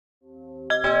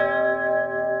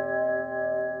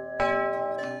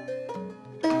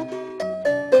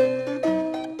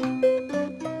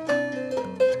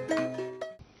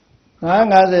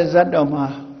50 ဇတ်တော်မှာ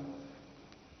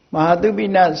မဟာသုပိ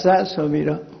နဇတ်ဆိုပြီး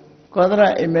တော့ကောသလ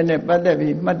အိမ်မက်နဲ့ပတ်သက်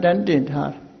ပြီးမှတ်တမ်းတင်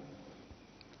ထားတယ်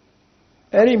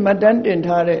အဲ့ဒီမှတ်တမ်းတင်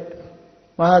ထားတဲ့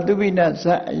မဟာသုပိနဇ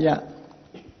တ်အရာ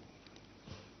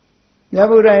မြတ်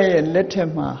ဗုဒ္ဓရဲ့လက်ထက်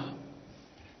မှာ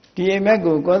ဒီအိမ်မက်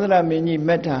ကိုကောသလမင်းကြီးမ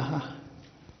က်တာဟာ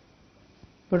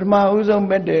ပထမဦးဆုံး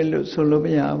မက်တယ်လို့ဆိုလို့မ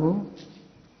ရဘူး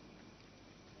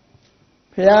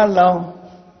ဘုရားလောင်း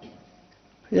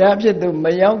ဘုရားဖြစ်သူမ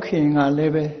ရောက်ခင်ကလ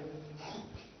ည်းပဲ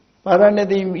ပါရဏ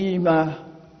သီမိမှာ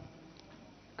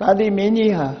ကာတိမင်း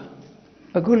ကြီးဟာ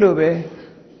အခုလိုပဲ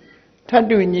ထပ်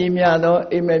တူညီမြသော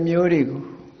အိမ်မက်မျိုးတွေကို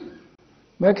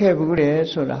မက်ခဲ့ဘူးတယ်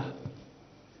ဆိုတာ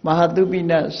မဟာသုပိ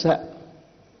နဇတ်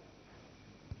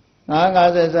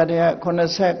50ဇတ်တဲ့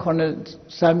89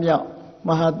ဇတ်မြောက်မ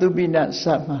ဟာသုပိနဇ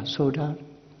တ်မှာဆိုထားတယ်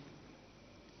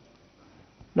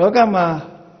လောကမှာ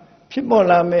ဖြစ်ပေါ်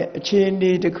လာမဲ့အခြေအ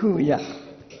နေတစ်ခုအရ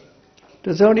တ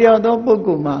စုံတယောက်သောပုဂ္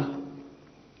ဂိုလ်မှာ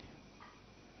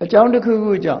အကြောင်းတစ်ခု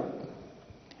ခုကြောင့်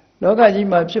လောကကြီး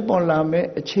မှာဖြစ်ပေါ်လာမဲ့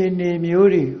အခြေအနေမျိုး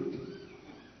တွေ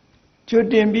ကျွတ်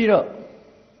တင်ပြီးတော့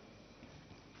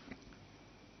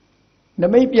န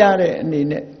မိတ်ပြတဲ့အနေ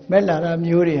နဲ့မဲ့လာတာ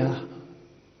မျိုးတွေဟာ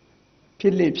ဖြ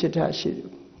စ်လေဖြစ်တာရှိတယ်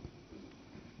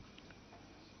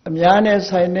အများနဲ့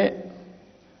ဆိုင်တဲ့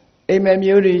အိမ်မက်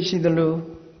မျိုးတွေရှိသလို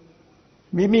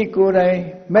မိမိကိုယ်တိုင်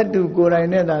မက်သူကိုယ်တိုင်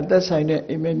နဲ့သာသက်ဆိုင်တဲ့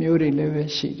အိမ်မက်မျိုးတွေလည်းပဲ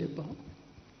ရှိတယ်ပေါ့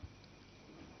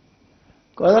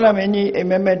ကောသလမင်းကြီးအိမ်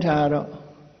မက်မက်ထားတော့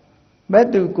မက်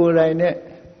သူကိုယ်တိုင်နဲ့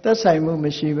သက်ဆိုင်မှုမ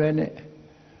ရှိဘဲနဲ့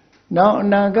နောက်အ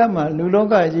နာဂတ်မှာလူလော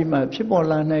ကကြီးမှာဖြစ်ပေါ်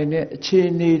လာနိုင်တဲ့အခြေ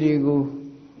အနေတွေကို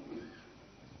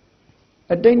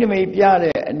အတိတ်နမိတ်ပြ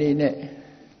တဲ့အနေနဲ့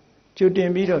ကြိုတင်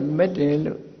ပြီးတော့မက်တယ်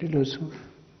လို့ဒီလိုဆို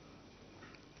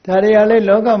ဒါတွေကလည်း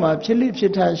လောကမှာဖြစ်လိဖြ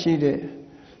စ်ထားရှိတဲ့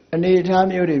အနေအထား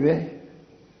မျိုးတွေပဲ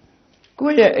ကို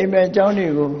ယ့်ရဲ့အိမ်မက်အကြောင်းတွေ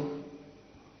ကို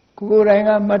ကိုယ်တိုင်က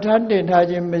မှတ်ထားတင်ထား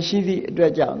ခြင်းမရှိသည့်အတွ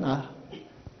က်ကြောင့်လား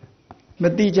မ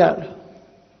သိကြတာ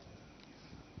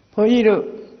ဘုန်းကြီးတို့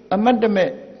အမတ်တမဲ့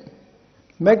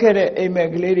မက်ခဲ့တဲ့အိမ်မက်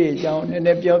ကလေးတွေအကြောင်းနည်းန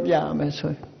ည်းပြောပြရမယ်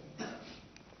ဆိုရင်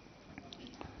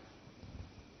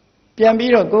ပြန်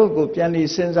ပြီးတော့ကိုယ့်ကိုပြန်ပြီး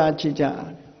စဉ်းစားကြည့်ကြတယ်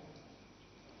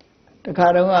တခါ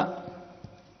တော့က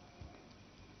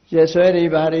ရဆွဲတွေ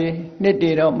ဘာတွေနှစ်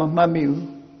တွေတော့မမှတ်မိဘူး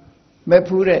မက်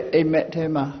ဖူးတဲ့အိမ်မက်ထဲ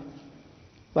မှာ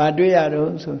ဘာတွေ့ရ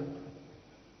တော့ဆို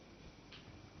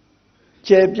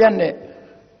ကျယ်ပြန့်တဲ့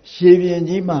ရေပြင်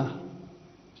ကြီးမှာ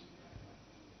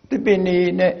တစ်ပင်နေ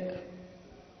နဲ့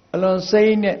အလွန်စိ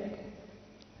မ့်နဲ့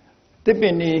တစ်ပ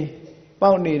င်နေ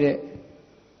ပေါက်နေတဲ့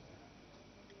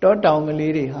တောတောင်က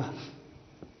လေးတွေဟာ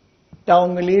တောင်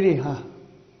ကလေးတွေဟာ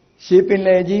ရေပင်လ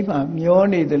ယ်ကြီးမှာမျော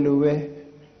နေတယ်လို့ပဲ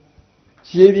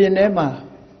ရေပြင်ထဲမှာ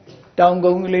တောင်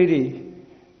ကုန်းကလေးတွေ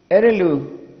အဲ့ဒါလို့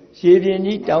ရေပြင်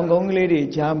ကြီးတောင်ကုန်းကလေးတွေ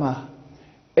ကြားမှာ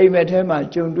အိမ်မက်ထဲမှာ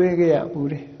ကြုံတွေ့ခဲ့ရဘူး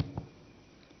တယ်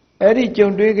အဲ့ဒီကြုံ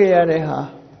တွေ့ခဲ့ရတဲ့ဟာ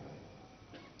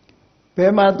ဘ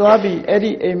ယ်မှာသွားပြီးအဲ့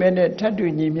ဒီအိမ်မက်နဲ့ထပ်တူ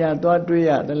ညီမျှသွားတွေ့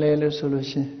ရတယ်လဲလို့ဆိုလို့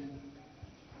ရှင်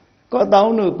ကော့တော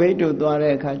င်းတို့ဘိတ်တို့သွား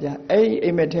တဲ့အခါကျအဲ့ဒီအိ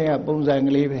မ်မက်ထဲကပုံစံက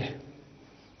လေးပဲ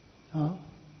ဟော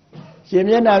ရေ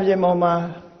မျက်နှာပြင်ပေါ်မှာ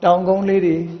တောင်ကုန်းလေး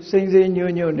တွေစိမ့်စိမ့်ညွ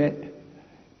တ်ညွတ်နဲ့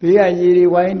ဘေးကရေတွေ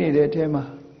ဝိုင်းနေတဲ့ထဲမှာ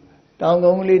တောင်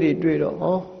ကုန်းလေးတွေတွေ့တော့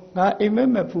ဟောငါအိမ်မက်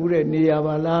မဖူးတဲ့နေရာ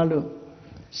ပါလားလို့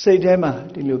စိတ်ထဲမှာ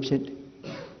ဒီလိုဖြစ်တယ်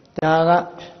ဒါက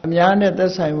အများနဲ့သ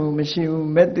က်ဆိုင်မှုမရှိဘူး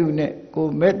မက်သူနဲ့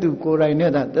မက်သူကိုယ်တိုင်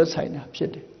နဲ့သာသက်ဆိုင်တာဖြစ်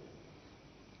တယ်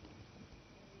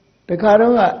တခါ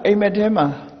တော့ကအိမ်မက်ထဲမှာ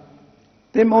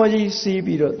သင်္ဘောကြီးစီး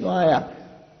ပြီးတော့သွားရ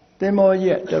သင်္ဘော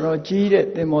ကြီးကတော်တော်ကြီးတဲ့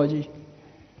သင်္ဘောကြီး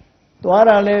သွား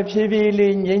တာလဲဖြည်းဖြည်း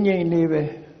လေးငြိမ့်ငြိမ့်လေးပဲ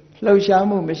လှုပ်ရှား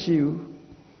မှုမရှိဘူး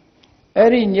အဲ့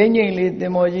ဒီငြိမ့်ငြိမ့်လေးသ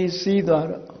င်္ဘောကြီးစီးသွား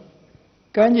တော့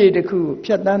ကမ်းခြေတစ်ခုကိုဖြ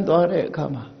တ်တန်းသွားတဲ့အခါ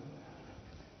မှာ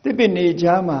တစ်ပင်နေ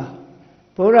ကြားမှာ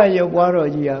ဘုရားရုပ်ပွားတော်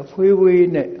ကြီးဟာဖွေးဖွေး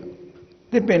နဲ့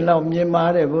တစ်ပင်လောက်မြင်မာ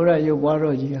တဲ့ဘုရားရုပ်ပွား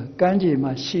တော်ကြီးဟာကမ်းခြေ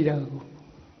မှာရှိတာကို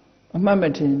အမှတ်မ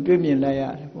ထင်တွေ့မြင်လိုက်ရ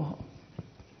တယ်ပေါ့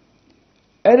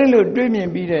အဲ့ဒီလိုတွေ့မြင်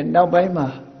ပြီးတဲ့နောက်ပိုင်းမှာ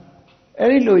အဲ့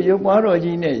ဒီလိုရုပ်ပွားတော်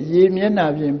ကြီးနဲ့ရေမျက်နှာ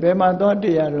ပြင်ဘယ်မှာသွား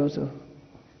တွေ့ရတော့ဆို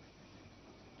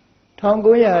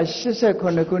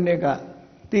1989ခုနှစ်က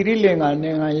တိရိလင်္ကာ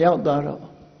နိုင်ငံရောက်သွားတော့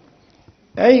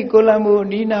အဲ့ဒီကိုလံဘို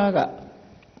နီးနားက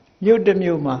မြို့တစ်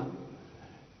မြို့မှာ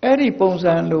အဲ့ဒီပုံ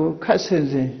စံလိုခတ်ဆင်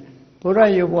ဆင်ဘု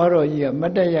ရားရုပ်ပွားတော်ကြီးကမ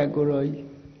တ်တရကိုတော်ကြီး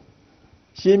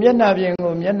ရေမျက်နှာပြင်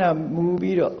ကိုမျက်နှာမူ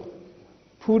ပြီးတော့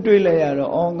ဖူးတွေးလိုက်ရ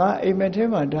တော့အော်ငါအိမ်မက်ထဲ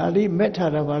မှာဒါလေးမက်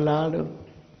ထားတာပါလားလို့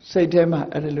စိတ်ထဲမှာ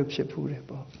အဲ့ဒါလိုဖြစ်ဖူးတယ်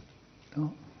ပေါ့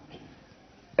နော်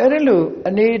အဲ့ဒါလို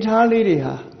အနေထားလေးတွေ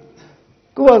ဟာ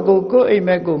ကိုယ့်အကိုအိမ်မ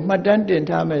က်ကိုမှတ်တမ်းတင်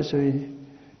ထားမယ်ဆိုရင်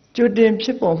ကျွတ်တင်ဖြ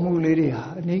စ်ပေါ်မှုလေးတွေဟာ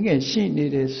အနည်းငယ်ရှိနေ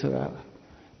တယ်ဆိုတာ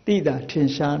သိတာထင်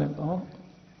ရှားတယ်ပေါ့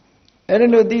အဲ့ဒါ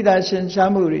လို့သိတာရှင်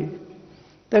ရှားမှုတွေ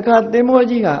တခါသင်္ဘော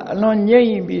ကြီးဟာအလွန်ငြိ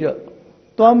မ့်ပြီးတော့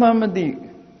သွားမှမသိ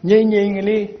ငြိမ်ငြိမ်က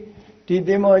လေးဒီသ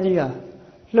င်္ဘောကြီးဟာ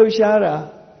လှုပ်ရှားတာ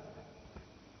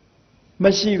မ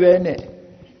ရှိပဲနဲ့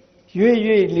ရွေ့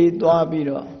ရွေ့လေးသွားပြီး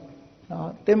တော့နော်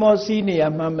သင်္ဘောစီးနေရ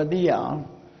မှမသိရအောင်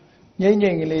ငြိမ်ငြိ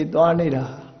မ်ကလေးသွားနေတာ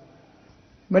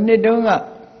မနစ်တုန်းက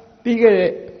ပြီးခဲ့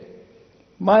တဲ့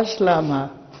မတ်လမှာ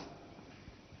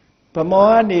ဗမော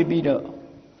ကနေပြီးတော့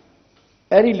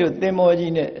အဲ့ဒီလိုသင်္ဘော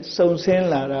ကြီးနဲ့စုံဆင်း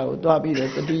လာတာကိုသွားပြီး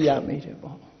တော့တတိယမိတယ်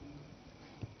ပေါ့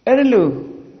အဲ့ဒီလို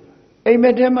အိမ်မ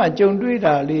က်ထဲမှာကြုံတွေ့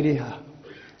တာလေးတွေဟာ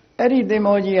အဲ့ဒီသင်္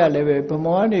ဘောကြီးကလည်းပဲဗ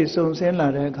မောကနေစုံဆင်းလာ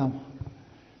တဲ့အခါမှာ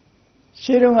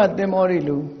ရှေးတုန်းကသင်္ဘောတွေ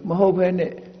လိုမဟုတ်ဘဲ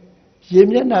နဲ့ရေ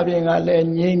မျက်နှာပြင်ကလည်း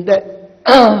ငြိမ်သက်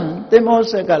သင်္ဘော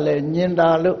ဆက်ကလည်းညင်တာ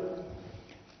လို့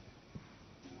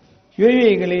ရွေ့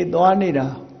ရွေ့ကလေးသွားနေတာ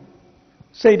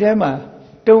စိတ်ထဲမှာ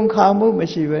တုန်ခါမှုမ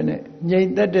ရှိဘဲနဲ့ငြိမ်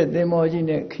သက်တဲ့သင်္ဘောကြီး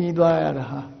နဲ့ခီးသွားရတာ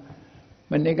ဟာ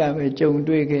မနစ်ကပဲကြုံ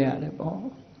တွေ့ခဲ့ရတယ်ပေါ့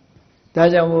ဒါ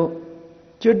ကြောင့်မို့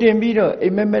ကျွတ်တင်ပြီးတော့အိ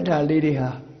မ်မက်မက်တာလေးတွေ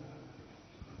ဟာ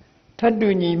ထပ်တူ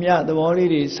ညီမျှသဘောလေး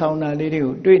တွေဆောင်းတာလေးတွေ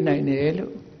ကိုတွေ့နိုင်တယ်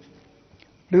လို့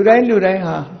လူတိုင်း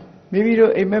ဟာမိမိ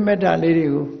တို့အိမ်မက်မက်တာလေးတွေ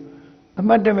ကိုအ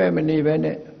မှတ်တမဲ့မနေဘဲ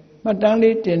နဲ့မှတ်တမ်း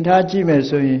လေးတင်ထားကြည့်မယ်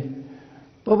ဆိုရင်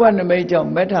ပုဗ္ဗနမိတ်ကြောင့်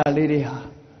မက်တာလေးတွေဟာ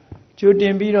ကျွတ်တ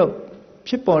င်ပြီးတော့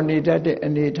ဖြစ်ပေါ်နေတတ်တဲ့အ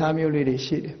နေအထားမျိုးလေးတွေ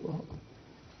ရှိတယ်ပေါ့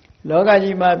လောက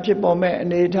ကြီးမှာဖြစ်ပေါ်မဲ့အ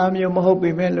နေအထားမျိုးမဟုတ်ပေ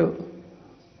မဲ့လို့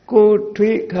ကိုယ်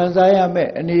ထွေးခံစားရမဲ့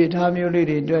အနေအထားမျိုးလေး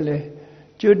တွေအတွက်လဲ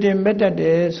ကျွတ်တင်မက်တတ်တ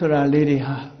ယ်ဆိုတာလေးတွေ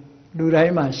ဟာလူတို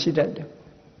င်းမှာရှိတတ်တယ်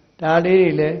ဒါလေး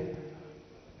တွေလဲ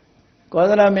ကော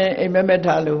သလမင်းအိမ်မက်မက်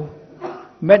ထားလို့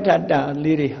မက်တတ်တာ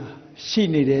လေးတွေဟာရှိ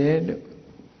နေတယ်လို့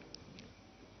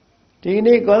ဒီ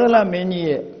နေ့ကောသလမင်းကြီး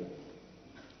ရဲ့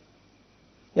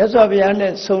ရသော်ဘုရား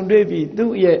နဲ့ဆုံတွေ့ပြီး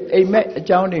သူ့ရဲ့အိမ်မက်အ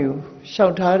ကြောင်းတွေကိုရှော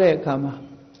က်ထားတဲ့အခါမှာ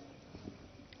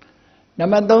နံ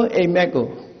ပါတ်3အိမ်မက်ကို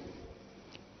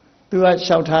သူက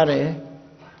ရှောက်ထားတယ်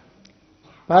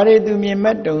ဘာတွေသူမြင်မ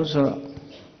က်တုံဆိုတော့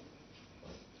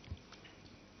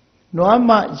နွား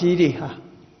မကြီးတွေဟာ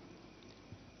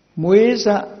မွေးစ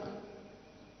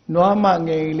နွားမင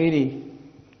ယ်လေးတွေ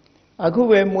အခု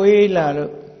ပဲမွေးလာ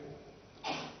တော့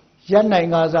ရက်နိုင်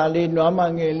ကစားလေးနွားမ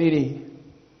ငယ်လေးတွေ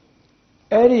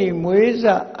အဲ့ဒီမွေးစ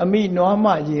အမိနွားမ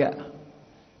ကြီးက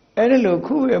အဲ့ဒီလို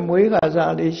ခုပဲမွေးက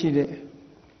စားလေးရှိတဲ့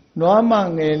နွားမ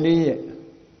ငယ်လေးရဲ့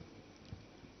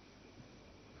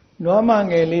နွားမ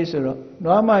ငယ်လေးဆိုတော့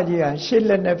နွားမကြီးကရှစ်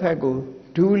လက်နှစ်ဖက်ကို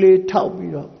ဒူးလေးထောက်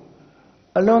ပြီးတော့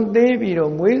အလွန်သေးပြီး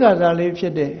တော့မွေးကစားလေးဖြ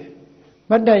စ်တဲ့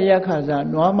မတ်တရခါစား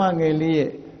နွားမငယ်လေး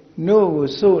ရဲ့နှုတ်ကို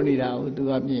စို့နေတာကိုသူ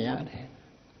ကမြင်ရတယ်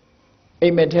အိ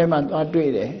မ်မက်ထဲမှာသွားတွေ့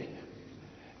တယ်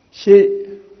ရှေ့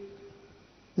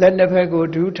လက်နှစ်ဖက်ကို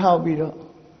ဒူးထောက်ပြီးတော့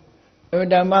အမ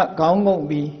တမခေါင်းငုံ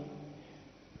ပြီး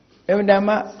အမတမ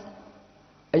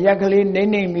အရက်ကလေးနှိ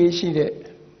မ့်နှိမ့်လေးရှိတဲ့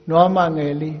နွားမင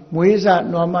ယ်လေးမွေးစ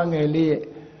နွားမငယ်လေးရဲ့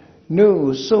နှုတ်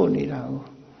ကိုစို့နေတာကို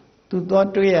သူသွား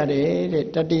တွေ့ရတယ်တဲ့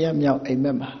တတိယမြောက်အိမ်မ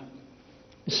က်မှာ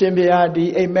အရှင်ဘုရားဒီ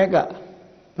အိမ်မက်က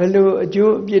ဘယ်လိုအ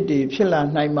ကျိုးအပြစ်တွေဖြစ်လာ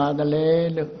နိုင်ပါသလဲ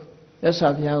လို့မြတ်စွာ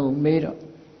ဘုရားကိုမေးတော့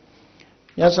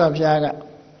မြတ်စွာဘုရားက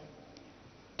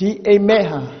ဒီအိမ်မက်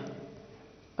ဟာ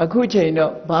အခုချိန်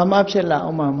တော့ဘာမှဖြစ်လာ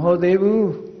အောင်မဟုတ်သေး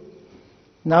ဘူး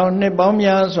နောက်နှစ်ပေါင်း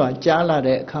များစွာကြားလာ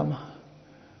တဲ့အခါမှာ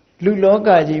လူလောက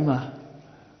ကြီးမှာ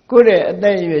ကိုယ့်ရဲ့အသ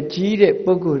က်အရွယ်ကြီးတဲ့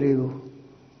ပုဂ္ဂိုလ်တွေကို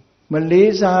မ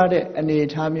လေးစားတဲ့အနေအ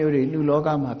ထားမျိုးတွေလူလောက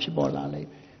မှာဖြစ်ပေါ်လာလိမ့်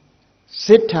မယ်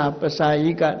စိတ္ထာပစာ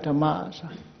ယိကဓမ္မ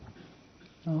ဆို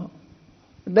နော်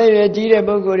အသက်အရွယ်ကြီးတဲ့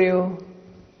ပုဂ္ဂိုလ်တွေကို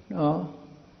နော်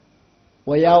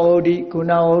ဝယဝဒိဂု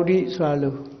ဏဝဒိဆိုတာ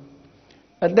လို့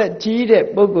အသက်ကြီးတဲ့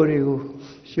ပုဂ္ဂိုလ်တွေကို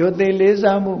ရိုသေလေး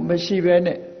စားမှုမရှိဘဲ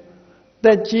နဲ့သ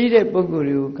က်ကြီးတဲ့ပုဂ္ဂိုလ်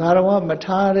တွေကိုဂါရဝမ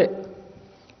ထားတဲ့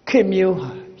ခေတ်မျိုး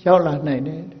ဟာရောက်လာနိုင်တ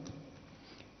ယ်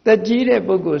သက်ကြီးတဲ့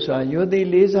ပုဂ္ဂိုလ်ဆိုတာရိုသေ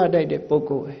လေးစားတတ်တဲ့ပုဂ္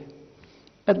ဂိုလ်ပဲ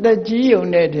အသက်ကြီးုံ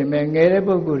နဲ့ထင်မဲ့ငယ်တဲ့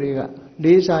ပုဂ္ဂိုလ်တွေက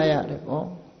လေးစားရတယ်ပေါ့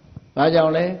ဘာကြော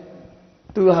င့်လဲ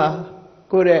သူဟာ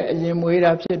ကိုယ့်ရဲ့အရင်မွေး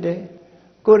တာဖြစ်တယ်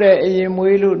ကိုယ့်ရဲ့အရင်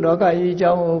မွေးလို့လောကကြီးအ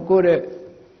ကြောင်းကိုကိုယ့်ရဲ့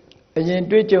အရင်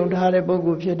တွေ့ကြုံထားတဲ့ပုဂ္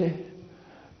ဂိုလ်ဖြစ်တယ်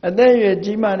အသက်အရွယ်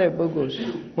ကြီးမားတဲ့ပုဂ္ဂိုလ်ဆို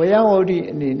ဝယဝဒိ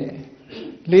အနေနဲ့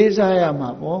လေးစားရမှာ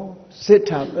ပေါ့စိတ္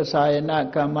ထာပစာယနာ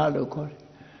ကမ္မလို့ခေါ်တယ်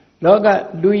လောက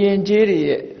လူယဉ်ကျေးတွေ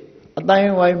ရဲ့အတို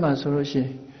င်းဝိုင်းမှာဆိုလို့ရှိရ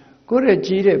င်ကိုယ့်ရဲ့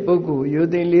ကြီးတဲ့ပုဂ္ဂိုလ်ရို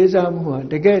သေလေးစားမှုဟာ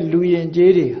တကယ်လူယဉ်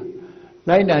ကျေးတွေ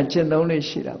လိုက်နာကျင့်သုံးလေး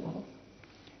ရှိတာပေါ့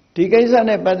ဒီကိစ္စ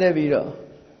နဲ့ပတ်သက်ပြီးတော့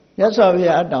မြတ်စွာဘု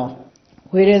ရားအတောင်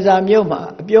ဝေဒင်္ဇာမြို့မှာ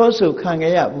အပြောဆိုခံ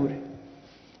ခဲ့ရဘူးတယ်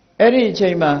အဲ့ဒီအချိ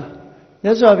န်မှာမြ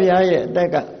တ်စွာဘုရားရဲ့အသက်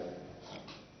က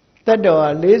တတ်တော်ဟာ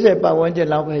40ပတ်ဝန်းကျင်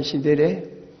လောက်ပဲရှိသေးတယ်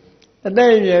အသက်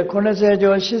အရွယ်80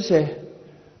ကျော်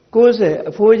80 90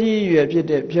အဖိုးကြီးရွယ်ဖြစ်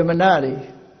တဲ့ဗြဟ္မဏတွေ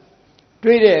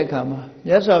တွေ့တဲ့အခါမှာ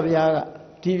မြတ်စွာဘုရားက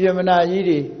ဒီပြမနာကြီး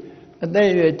တွေအသက်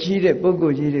အရွယ်ကြီးတဲ့ပုဂ္ဂို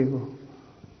လ်ကြီးတွေကို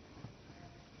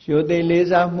ရိုသေလေး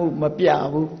စားမှုမပြ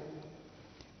ဘူး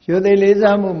ရိုသေလေး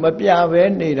စားမှုမပြဘဲ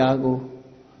နေတာကို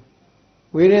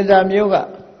ဝေရင်သာမျိုးက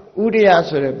ဥဒယ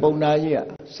ဆိုတဲ့ပုံနာကြီးက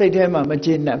စိတ်ထဲမှာမ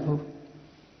ကျေနပ်ဘူး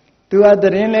သူကသ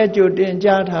တင်းလဲကြိုတင်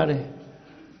ကြားထားတယ်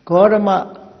ဂေါရမ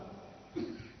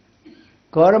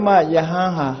ယဟ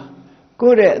န်ဟာ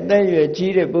ကိုယ့်ရဲ့အသက်အရွယ်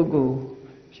ကြီးတဲ့ပုဂ္ဂိုလ်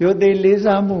ရိုသေလေး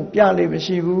စားမှုပြလို့မ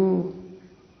ရှိဘူး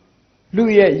လူ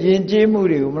ရဲ့ယဉ်ကျေးမှု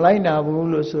တွေကိုမလိုက်နာဘူး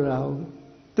လို့ဆိုတာဟုတ်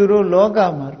သူတို့လောက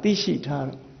မှာသိရှိထား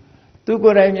တော့သူ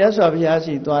ကိုယ်တိုင်မြတ်စွာဘုရား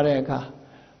ရှိသွားတဲ့အခါ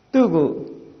သူ့ကို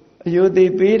အယုသိ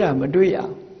ပေးတာမတွေ့ရအော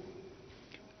င်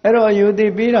အဲ့တော့အယုသိ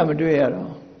ပေးတာမတွေ့ရ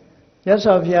တော့မြတ်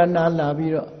စွာဘုရားနားလာ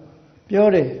ပြီးတော့ပြော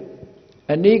တယ်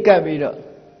အနိကပ်ပြီးတော့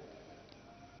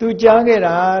သူကြားခဲ့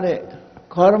တာတဲ့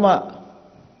ခောရမ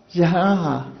ယဟန်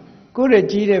ဟာကိုယ့်ရဲ့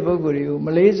ကြီးတဲ့ပုဂ္ဂိုလ်တွေကိုမ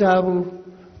လေးစားဘူး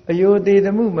အယုသိသ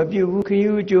မှုမပြုဘူးခ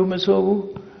ရီးအကျိုးမဆိုးဘူး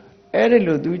အဲ့ဒါ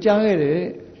လို့သူကြားခဲ့တယ်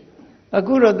အ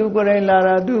ခုတော့သူကိုယ်တိုင်လာ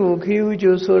တာသူ့ကိုခရီးအ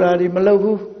ကျိုးဆိုတာဒီမလုပ်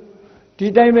ဘူးဒီ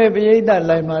တိုင်းပဲပရိသတ်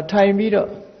လိုက်မှာထိုင်ပြီးတော့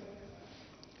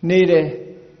နေတယ်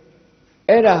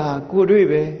အဲ့ဒါဟာကိုယ်တွေ့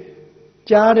ပဲ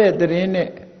ကြားတဲ့သတင်းနဲ့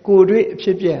ကိုယ်တွေ့အဖြ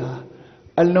စ်ပြက်ဟာ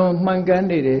အလွန်မှန်ကန်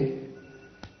နေတယ်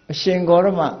အရှင်ဂေါရ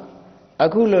မအ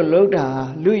ခုလိုလှုပ်တာဟာ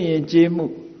လူယဉ်ကျေးမှု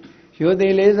ရိုသေ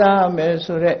လေးစားမယ်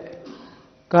ဆိုတဲ့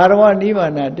ဂါရဝနိဗ္ဗာ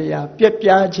န်တရားပြက်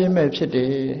ပြားခြင်းပဲဖြစ်တယ်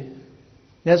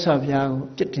မြတ်စွာဘုရားကို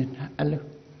ပြစ်တင်တာအဲ့လို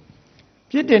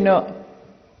ပြစ်တင်တော့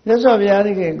မြတ်စွာဘုရားသ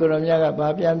ခင်ကိုရောမြတ်ကဗာ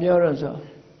ပြန်ပြောတော့ဆို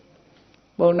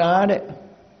ပုံနာတဲ့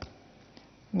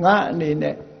ငါအနေ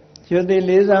နဲ့ရိုသေ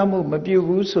လေးစားမှုမပြု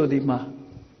ဘူးဆိုဒီမှာ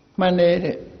မှန်တယ်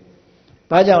တဲ့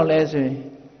ဘာကြောင့်လဲဆိုရင်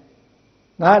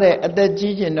ငါတဲ့အသက်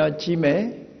ကြီးကျင်တော့ကြီးမယ်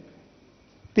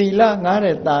သီလငါ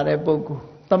တဲ့တာတဲ့ပုဂ္ဂိုလ်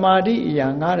တမာတိအရာ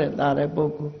ငါတဲ့တာတဲ့ပု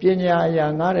ဂ္ဂိုလ်ပညာအရာ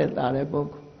ငါတဲ့တာတဲ့ပုဂ္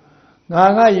ဂိုလ်ငါ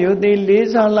ကရိုသေလေး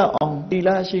စားလောက်အောင်သီလ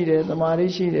ရှိတယ်တမာတိ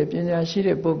ရှိတယ်ပညာရှိ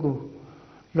တဲ့ပုဂ္ဂိုလ်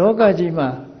လောကကြီးမှာ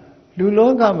လူ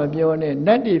လောကမပြောနဲ့န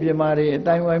တ်တွေပြမာတွေအ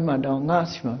တိုင်းဝိုင်းမှာတောင်ငါ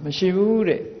စီမှာမရှိဘူး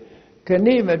တဲ့ခ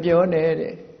ဏိမပြောနဲ့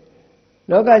တဲ့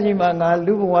လောကကြီးမှာငါ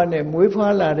လူဘဝနဲ့မွေး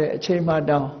ဖွားလာတဲ့အချိန်မှ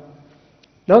တောင်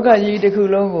လောကကြီးတစ်ခု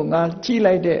လုံးကိုငါကြည့်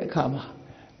လိုက်တဲ့အခါမှာ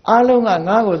အားလုံးက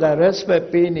ငါ့ကိုသာ respect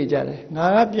ပေးနေကြတယ်ငါ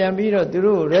ကပြန်ပြီးတော့သူ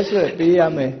တို့ကို respect ပေးရ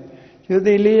မယ်ယူ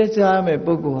သိလေးစားရမယ်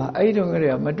ပုဂ္ဂိုလ်ဟာအဲ့တုန်းကတ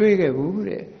ည်းကမတွေ့ခဲ့ဘူး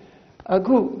တဲ့အ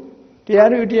ခုတရား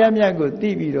သူတရားမြတ်ကိုသိ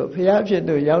ပြီးတော့ဘုရားဖြစ်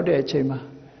သူရောက်တဲ့အချိန်မှာ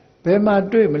ဘယ်မှာ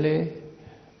တွေ့မလဲ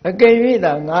အကယ်၍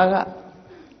သာငါက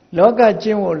လောကကျ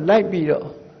င့်ကိုလိုက်ပြီးတော့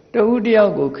တဦးတယော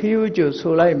က်ကိုခရီးကျိုး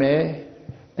ဆိုလိုက်မယ်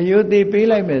အယုသိပေး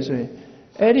လိုက်မယ်ဆိုရင်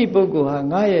အဲ့ဒီပုဂ္ဂိုလ်ဟာ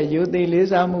ငါရဲ့ယုသိလေး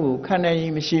စားမှုကိုခံနိုင်ရ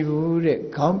င်မရှိဘူးတဲ့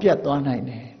ခေါင်းပြတ်သွားနိုင်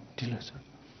တယ်ဒီလိုဆို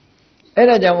အဲ့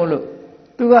ဒါကြောင့်မို့လို့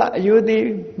သူကအယုသိ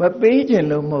မပေးခြင်း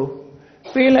လို့မဟုတ်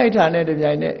ပေးလိုက်တာနဲ့တ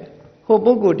ပြိုင်နက်ဟို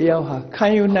ပုဂ္ဂိုလ်တယောက်ဟာခံ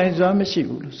ယူနိုင်စွမ်းမရှိ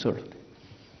ဘူးလို့ဆိုလို့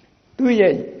သူ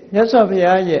ရဲ့မြတ်စွာဘု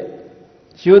ရားရဲ့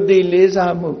ယုသိလေး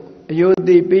စားမှုအယု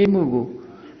သိပေးမှုကို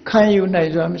ခံယူနိုင်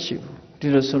စွမ်းမရှိဘူးဒီ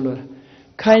လိုဆိုလို့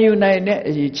ခံယူနိုင်တဲ့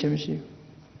အရေးချင်းမရှိဘူး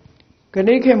ခဏ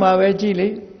ခေတ်မှာပဲကြည်လေ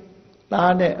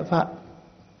သားနဲ့အဖ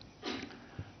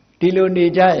ဒီလိုနေ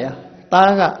ကြရ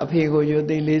သားကအဖေကိုယု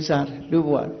သိလေးစားတယ်လူဘ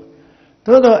ဝ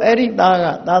သို့တော့အဲ့ဒီသားက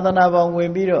သာသနာပေါင်းဝ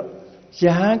င်ပြီးတော့ယ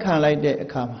ဟန်ခံလိုက်တဲ့အ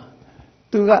ခါမှာ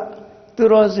သူ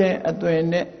တော်စင်အသွင်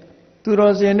နဲ့သူ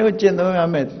တော်စင်တို့ကျင့်သုံးရ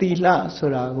မယ်သီလဆို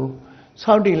တာကို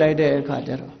စောင့်တည်လိုက်တဲ့အခါ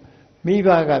ကျတော့မိဘ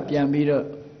ကပြန်ပြီးတော့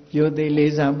ယုသိ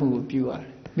လေးစားမှုကိုပြုရတယ်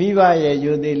မိဘရဲ့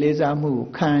ယုသိလေးစားမှုကို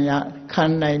ခံ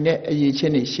နိုင်တဲ့အရေးချ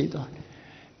င်းတွေရှိသွားတယ်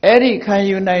အဲ့ဒီခံ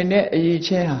ယူနိုင်တဲ့အရေး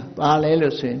ချင်းဟာဘာလဲ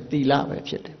လို့ဆိုရင်သီလပဲ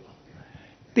ဖြစ်တယ်ပေါ့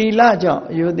သီလကြောင့်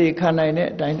ယုသိခံနိုင်တဲ့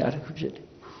အတိုင်းအတာတစ်ခုဖြစ်တယ်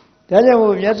ဒါကြောင့်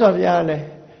မို့မြတ်စွာဘုရားလည်း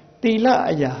သီလ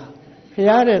အရာဘု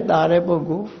ရားတဲ့တာတဲ့ပုဂ္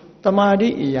ဂိုလ်တမာတိ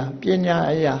အရာပညာ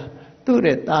အရာသူ့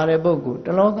တဲ့တာတဲ့ပုဂ္ဂိုလ်တ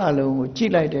လောကလုံးကိုကြ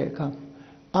ည့်လိုက်တဲ့အခါ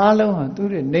အားလုံးဟာသူ့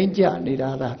ရဲ့နှိမ့်ကြနေတာ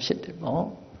ဖြစ်တယ်ပေါ့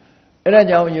အဲ့ဒါ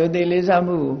ကြောင့်ယုသိလေးစား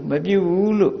မှုကိုမပြု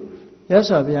ဘူးလို့မြတ်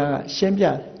စွာဘုရားကရှင်းပြတ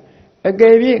ယ်အက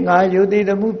ယ်၍ငါယုသိ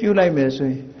သမှုပြုလိုက်မယ်ဆို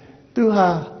ရင်သူဟာ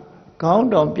ခေါင်း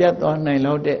တောင်ပြတ်သွားနိုင်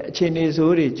လောက်တဲ့အခြေအနေ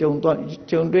ဆိုးတွေကြုံ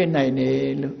တွေ့နိုင်တ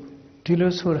ယ်လို့ဒီ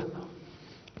လိုဆိုတာ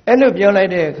အဲ့လိုပြောလို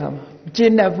က်တဲ့အခါမှာမကျေ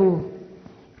နပ်ဘူး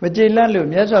မကျေနပ်လို့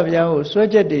မြတ်စွာဘုရားကိုစွဲ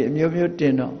ချက်တွေအမျိုးမျိုးတ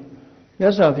င်တော့မြ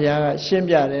တ်စွာဘုရားကရှင်း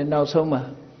ပြတယ်နောက်ဆုံးမှာ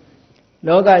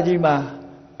လောကကြီးမှာ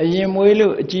အရင်မွေး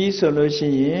လို့အကြီးဆိုလို့ရှိ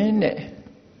ရင်တဲ့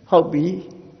ဟုတ်ပြီ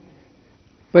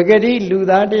ပဂတိလူ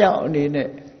သားတယောက်အနေနဲ့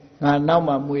ငါနောက်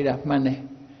မှမွေးတာမှန်တယ်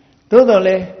သို့တော်လ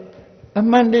ည်းအ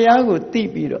မှန်တရားကိုသိ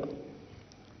ပြီးတော့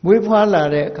မွေးဖွားလာ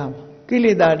တဲ့အခါမှာကိ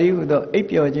လေသာတွေဟူသောအိပ်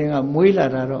ပျော်ခြင်းကမွေးလာ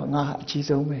တာတော့ငါဟာအကြီး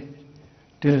ဆုံးပဲ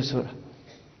ဒီလိုဆိုတာ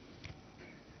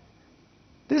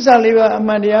သစ္စာလေးပါးအ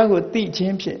မှန်တရားကိုသိခြ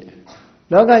င်းဖြင့်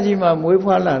လောကကြီးမှာမွေး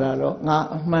ဖွားလာတာတော့ငါ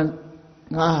အမှန်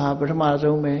ငါဟာပထမ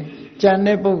ဆုံးပဲကြံ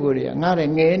တဲ့ပုဂ္ဂိုလ်တွေကငါလ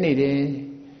ည်းငဲနေတယ်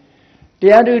တ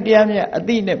ရားသူတရားမြတ်အ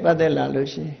တိနဲ့ပတ်သက်လာလို့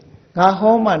ရှိရင်ငါ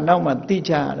ဟောမှနောက်မှသိ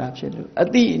ချရတာဖြစ်လို့အ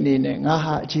တိအနေနဲ့ငါ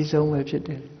ဟာအကြီးဆုံးပဲဖြစ်တ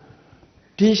ယ်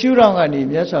ဒီရှုထောင့်ကနေ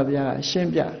မြတ်စွာဘုရားကရှင်း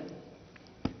ပြတယ်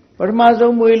ပထမ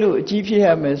ဆုံးမွေးလို့အကြီးဖြစ်ရ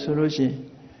မယ်ဆိုလို့ရှိရင်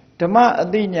ဓမ္မအ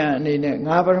သိဉာဏ်အနေနဲ့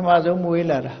ငါပထမဆုံးမွေး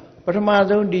လာတာပထမ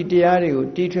ဆုံးဒီတရားတွေကို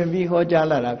တီထွင်ပြီးဟောကြား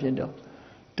လာတာဖြစ်တော့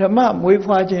ဓမ္မမွေး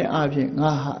ဖွားခြင်းအပြင်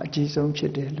ငါဟာအကြီးဆုံးဖြ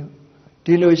စ်တယ်လို့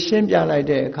ဒီလိုရှင်းပြလိုက်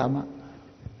တဲ့အခါမှာ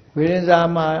ဝိရိယဇာ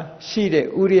မှာရှိတဲ့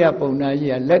ဥရိယပုံနာ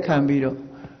ကြီးကလက်ခံပြီးတော့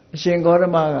အရှင်ဂေါတ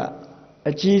မက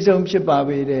အကြီးဆုံးဖြစ်ပါ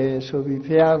ပေတယ်ဆိုပြီး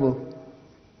ဘုရားကို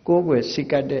ကိုးကွယ်စိတ်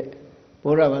ကပ်တဲ့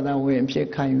ဘုရားဘာသာဝင်ဖြစ်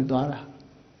ခံယူသွားတာ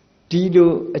ဒီ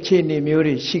လိုအခြေအနေမျိုး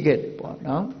တွေရှိခဲ့တယ်ပေါ့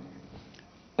နော်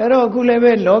အဲ့တော့အခုလည်း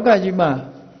ပဲလောကကြီးမှာ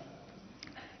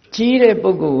ကြီးတဲ့ပု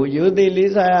ဂ္ဂိုလ်ကိုရိုသေ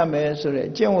လေးစားရမယ်ဆိုတဲ့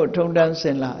ကျင့်ဝတ်ထုံးတမ်းစ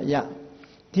င်လာအရာ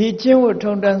ဒီကျင့်ဝတ်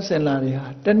ထုံးတမ်းစင်လာတွေဟာ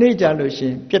တနေ့ကြလို့ရှိ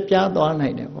ရင်ပြပြားသွားနို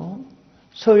င်တယ်ပေါ့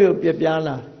ဆုပ်ယုပ်ပြပြား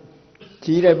လာ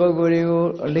ကြီးတဲ့ပုဂ္ဂိုလ်တွေကို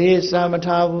အလေးစားမ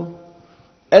ထားဘူး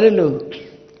အဲ့ဒါလို့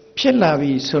ဖြစ်လာ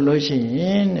ပြီဆိုလို့ရှိရ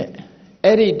င်တဲ့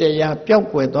အဲ့ဒီတရားပျောက်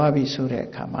ကွယ်သွားပြီဆိုတဲ့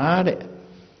အခါမှာတဲ့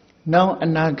နောက်အ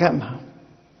နာဂတ်မှာ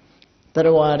တ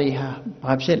ရားဝါတွေဟာ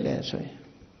ဘာဖြစ်လဲဆိုရင်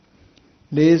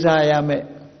လေးစားရမယ်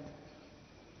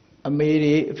အမေ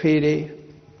တွေအဖေတွေ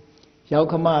ရောက်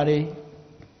ခမတွေ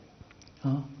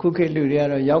ခုခေတ်လူတွေက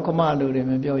တော့ရောက်ခမလို့တွေ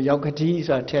မပြောရောက်ကတိ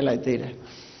ဆိုတာထည့်လိုက်သေးတယ်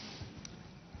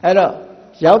အဲ့တော့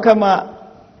ရောက်ခ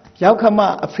မ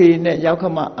အဖေနဲ့ရောက်ခ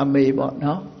မအမေပေါ့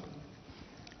နော်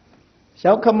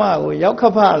ရောက်ခမကိုရောက်ခ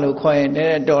ဖလို့ခေါ်ရင်လ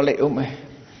ည်းတော်လိုက်ဦးမယ်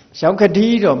ရောက်ကတိ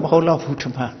တော့မဟုတ်တော့ဘူးထ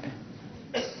မ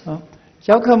နော်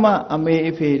ရောက်ခမအမေ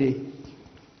အဖေတွေ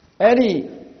အဲ့ဒီ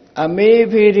အမေအ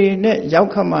ဖေတွေနဲ့ရောက်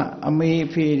ခမအမေအ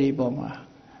ဖေတွေပေါ်မှာ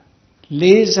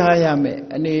လေးစားရမယ်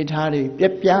အနေအထားတွေပြ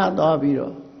ပြသွားပြီး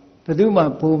တော့ဘယ်သူမှ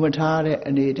ဘိုးမထားတဲ့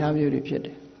အနေအထားမျိုးတွေဖြစ်တ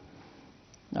ယ်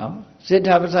နော်စိတ္ထ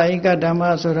ပစာယိကဓမ္မ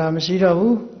ဆိုတာမရှိတော့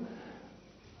ဘူး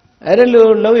အဲ့ဒါ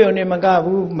လို့လောက်ယုံနေမက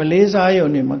ဘူးမလေးစားယုံ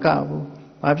နေမကဘူး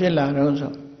ဘာဖြစ်လာတော့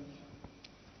ဆို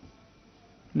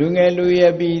လူငယ်လူရွ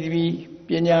ယ်ပြီးပ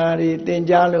ညာတွေသင်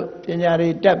ကြားလို့ပညာတွေ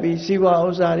တက်ပြီးစီးပွားဥ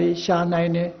စ္စာတွေရှာနို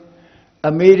င်တယ်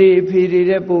အမေတွေအဖေတွေ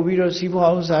တဲ့ပို့ပြီးတော့စီး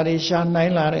ပွားဥစ္စာတွေရှာနို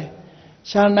င်လာတယ်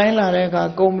ရှာနိုင်လာတဲ့အခါ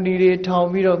ကုမ္ပဏီတွေထောင်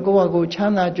ပြီးတော့ကိုယ့်ဟာကိုယ်ချ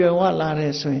မ်းသာကြွယ်ဝလာတ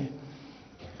ယ်ဆိုရင်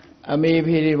အမေအ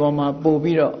ဖေတွေပေါ်မှာပို့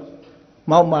ပြီးတော့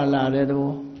မောက်မာလာတဲ့သ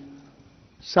ဘော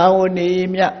စာဝနေ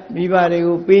မြမိဘတွေ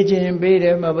ကိုပေးခြင်းပေးတ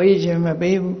ယ်မပေးခြင်းမ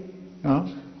ပေးဘူးနော်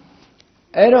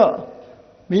အဲ့တော့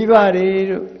မိဘတွေ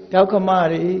ရောက်ခမ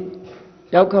တွေ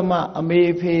ရောက်ခမအမေ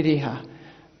အဖေတွေဟာ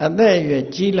အသက်အရွယ်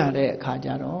ကြီးလာတဲ့အခါကျ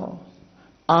တော့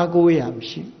အားကိုးရမ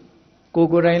ရှိကို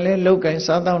ယ်တိုင်လည်းလောက်ကင်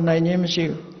စားတော့နိုင်ခြင်းမရှိ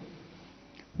ဘူး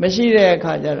မရှိတဲ့အ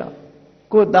ခါကျတော့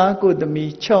ကိုယ်သားကိုယ်သ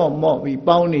မီးချော့မော့ပြီး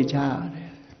ပေါင်းနေကြရတယ်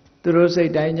သူတို့စိ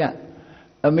တ်တိုင်းည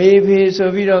အမေဖေဆို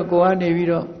ပြီးတော့ကိုကနေပြီး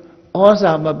တော့ဩ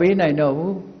ဇာမပေးနိုင်တော့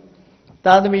ဘူး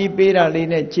သားသမီးပေးတာလေး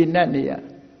နဲ့ခြေနှက်နေရ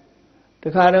တ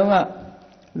ခါတော့က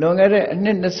လွန်ခဲ့တဲ့အနှ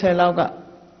စ်20လောက်က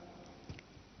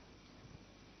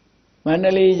မန္တ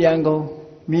လေးရန်ကုန်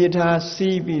မြေထား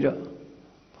စီးပြီးတော့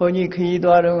ဘုန်းကြီးခရီး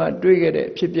သွားတော့ကတွေ့ခဲ့တဲ့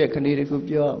ဖြစ်ပျက်ကလေးတခု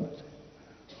ပြောအောင်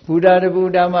ဘုရားတပူ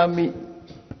ဓမ္မ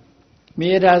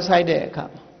မြေထားဆိုင်တဲ့အခါ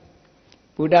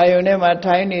ဘုရားယုံထဲမှာ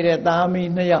ထိုင်းနေတဲ့သားမီး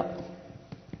2ယောက်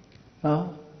နော်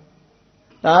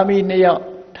သားမီး2ယောက်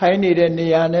ထိုင်းနေတဲ့နေ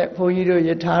ရာနဲ့ဘုန်းကြီးတို့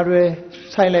ယထာရွယ်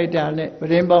ဆိုင်လိုက်တာနဲ့ပ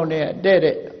ရင်းပေါက်နဲ့တဲ့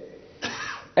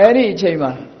အဲ့ဒီအချိန်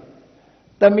မှာ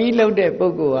သမီးလှုပ်တဲ့ပု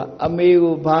ဂ္ဂိုလ်ကအမေ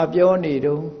ကိုဘာပြောနေ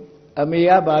တော့အမေ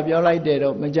ကဘာပြောလိုက်တယ်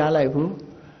တော့မကြားလိုက်ဘူး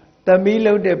သမီး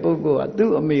လှုပ်တဲ့ပုဂ္ဂိုလ်က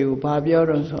သူ့အမေကိုဘာပြော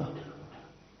တော့ဆို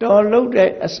တော်လှု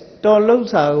ပ်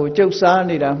စာကိုကျုပ်စား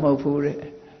နေတာမဟုတ်ဘူးတဲ့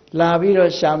လာပြီး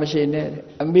တော့ရှာမရှိနဲ့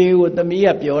အမေကိုသမီးက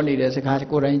ပြောနေတဲ့စကား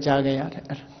ကိုယ်တိုင်ကြားခဲ့ရတယ်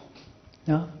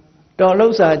နော်တော်လှု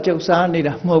ပ်စာကျုပ်စားနေ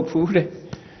တာမဟုတ်ဘူးတဲ့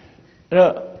အဲ့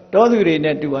တော့တောသူတွေ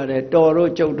နဲ့တူပါတယ်တော်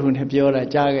တို့ကျုပ်တို့နဲ့ပြောတာ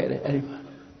ကြားခဲ့တယ်အဲ့ဒီမှာ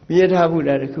မြေထားဘူး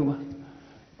တာတခုမှာ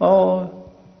ဩ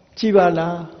ကြည်ပါ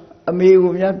လားအမေ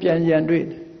ကိုများပြန်ရန်တွေ့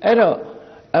အဲ့တော့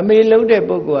အမေလှုပ်တဲ့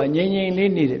ပုဂ္ဂိုလ်ကငြိမ်ငြိမ်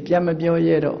လေးနေတယ်ပြန်မပြော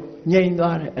ရဲတော့ငြိမ်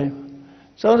သွားတယ်အဲ့မှာ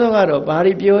စောစောကတော့ဘာ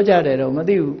တွေပြောကြတယ်တော့မ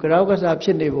သိဘူးကြောက်ကစားဖြ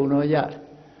စ်နေပုံတော့ရတယ်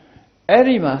အဲ့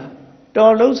ဒီမှာ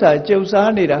တော်လှုပ်စာကျုပ်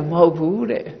စားနေတာမဟုတ်ဘူး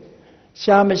တဲ့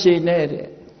ရှားမရှိနဲ့တဲ့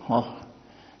ဟော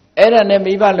အဲ့ဒါနဲ့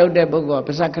မိဘလှုပ်တဲ့ပုဂ္ဂိုလ်က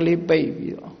ပါးစပ်ကလေးပိတ်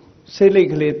ပြီးတော့စိတ်လိတ်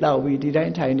ကလေးတောက်ပြီးဒီတို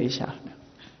င်းထိုင်နေရှာတယ်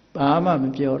ဘာမှမ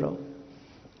ပြောတော့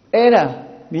အဲ့ဒါ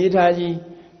မိသားကြီး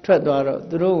ထွက်သွားတော့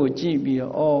သူတို့ကိုကြည့်ပြီး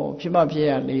တော့ဩဖြစ်မဖြစ်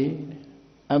ရလေ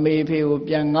အမေဖေကို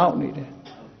ပြန်ငေါ့နေတယ်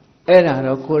အဲ့ဒါ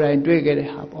တော့ကိုယ်တိုင်တွေ့ခဲ့တဲ့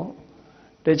ဟာပေါ့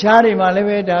တခြားတွေမှာလည်း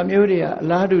ပဲဒါမျိုးတွေကအ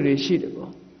လားတူတွေရှိတယ်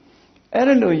ပေါ့အဲ့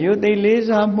ဒါလို့ယုတ်သိလေး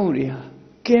စားမှုတွေဟာ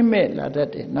ခင်းမဲ့လာတတ်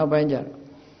တယ်နောက်ပိုင်းကျတော့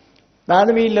သာသ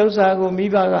မီလှုပ်ရှားကိုမိ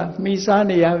ဘကမှီစား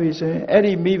နေရပြီဆိုရင်အဲ့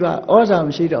ဒီမိဘဩဇာမ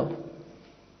ရှိတော့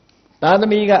သာသ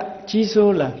မီကကြီး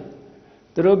စိုးလာ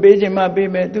သူတို့ပေးခြင်းမှပေး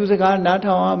မယ်သူစကားနား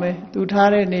ထောင်ရမယ်သူထား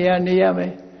တဲ့နေရာနေရမ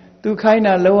ယ်သူခိုင်း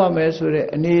တာလုပ်ရမယ်ဆိုတဲ့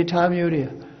အနေအထားမျိုးတွေ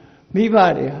မိဘ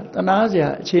တွေဟာတနာစရာ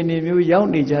အခြေအနေမျိုးရောက်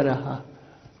နေကြတာဟာ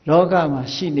လောကမှာ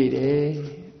ရှိနေတယ်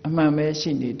အမှန်ပဲ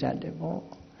ရှိနေတတ်တယ်ပေါ့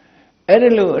အဲ့ဒီ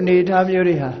လိုအနေအထားမျိုး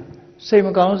တွေဟာစိတ်မ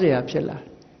ကောင်းစရာဖြစ်လာ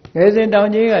ငယ်စဉ်တောင်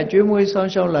ကြီးကကျွေးမွေးဆော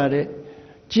င်းရှောက်လာတဲ့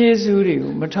ကျေးဇူးတွေ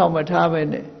ကိုမထောက်မထားပဲ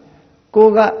နဲ့ကို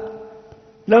က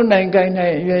လုံနိုင်ကိုင်းနို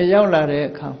င်ရွယ်ရောက်လာတဲ့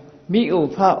အခါမိအို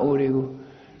ဖအိုတွေကို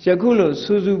ယခုလို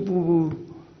စူးစူးပူပူ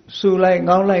စူလိုက်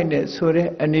ငေါင်းလိုက်နဲ့ဆိုတဲ့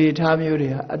အနေအထားမျိုးတွေ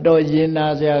ဟာအတော်ရင်နာ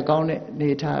စရာကောင်းတဲ့အနေ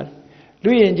အထား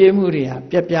လူယဉ်ကျေးမှုတွေဟာ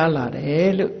ပြက်ပြားလာတ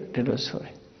ယ်လို့ဒီလိုဆိုတ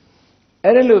ယ်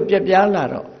အဲ့ဒါလို့ပြက်ပြားလာ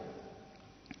တော့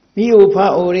မိအိုဖ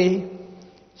အိုတွေ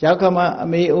ရောက်ခမအ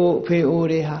မေအိုအဖေအို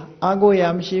တွေဟာအာကိုရာ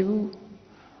မရှိဘူး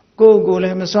ကိုလ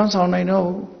ည်းမစွမ်းဆောင်နိုင်တော့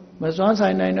ဘူးမစွမ်းဆို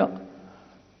င်နိုင်တော့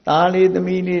သားလေးသ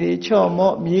မီးလေးတွေချော့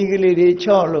မော့မြေးကလေးတွေ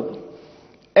ချော့လို့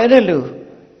အဲ့ဒါလို့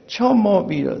ချော့မော့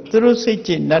ပြီးတော့သူတို့စိတ်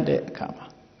ကျဉ်တတ်တဲ့အခါမှာ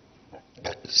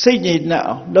စိတ်ကျဉ်တတ်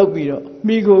အောင်လုပ်ပြီးတော့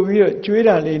မိကိုပြီးတော့ကျွေး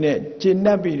တာလေးနဲ့ကျဉ်တ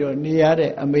တ်ပြီးတော့နေရ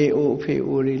တဲ့အမေအိုအဖေ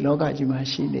အိုတွေလောကကြီးမှာ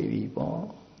ရှိနေပြီပေါ့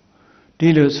ဒီ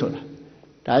လိုဆိုတာ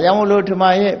ဒါကြောင့်မလို့ဓမ္မ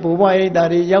ရဲ့ဘိုးဘွားရိပ်သား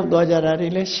တွေရောက်သွားကြတာတွေ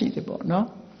လည်းရှိတယ်ပေါ့နော်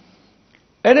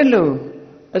အဲ့ဒါလို့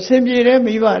အစင်ပြေတဲ့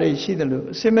မိဘတွေရှိတယ်လို့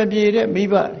အစင်မပြေတဲ့မိ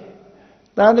ဘတွေ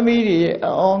သားသမီးတွေရဲ့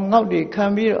အောင်ငေါက်တွေခံ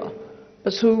ပြီးတော့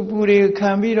အဆူပူတွေ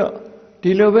ခံပြီးတော့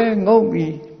ဒီလိုပဲငုတ်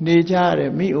ပြီးနေကြရ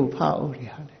တဲ့မိအိုဖအိုတွေ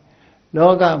ဟာလေ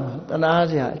လောကမှာတနာ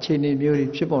စရာအခြေအနေမျိုးတွေ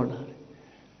ဖြစ်ပေါ်လာတယ်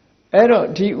အဲ့တော့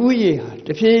ဒီဥယျာဟာတ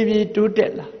ဖြည်းဖြည်းတိုးတ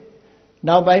က်လာ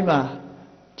နောက်ပိုင်းမှာ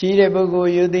ကြီးတဲ့ပုဂ္ဂို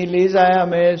လ်ယူသည်လေးစားရ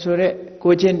မယ်ဆိုတဲ့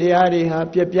ကိုချင်းတရားတွေဟာ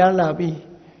ပြက်ပြားလာပြီး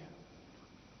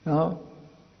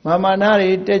နော်မာနတွေ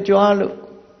တက်ကြွလို့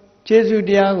ကျေးဇူး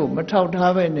တရားကိုမထောက်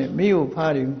ထားပဲနဲ့မိအို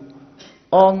ဖားတွေကို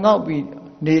အော်ငေါက်ပြီး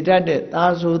နေတတ်တဲ့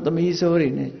သားဆိုသမီးဆိုတွေ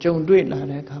နဲ့ကြုံတွေ့လာ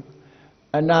တဲ့အခါ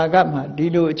အနာဂတ်မှာဒီ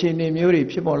လိုအခြေအနေမျိုးတွေ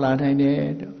ဖြစ်ပေါ်လာနိုင်တယ်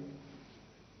တော့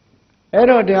အဲ့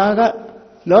တော့ဒါက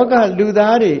လောကလူ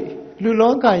သားတွေလူ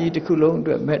လောကကြီးတစ်ခုလုံးအ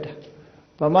တွက်မဲ့တာ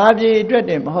ဗမာပြည်အတွက်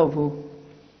တင်မဟုတ်ဘူး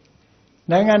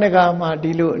နိုင်ငံတကာမှာ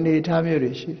ဒီလိုအနေအထားမျိုး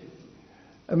တွေရှိတယ်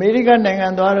အမေရိကန်နိုင်ငံ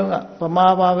သွားတော့ကဗမာ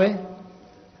ပါပဲ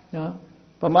နော်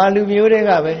ဗမာလူမျိုးတွေ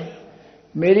ကပဲ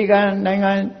အမေရိကန်နိုင်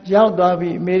ငံရောက်သွားပြီ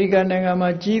အမေရိကန်နိုင်ငံမှာ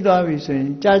ကြီးသွားပြီဆိုရင်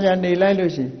ကြာကြာနေလိုက်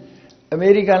လို့ရှိရင်အမေ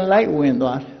ရိကန်လိုက်ဝင်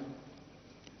သွားတယ်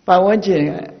ပတ်ဝန်းကျင်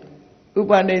ဥ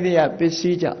ပနိဒေယပစ္စ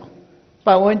ည်းကြောင့်ပ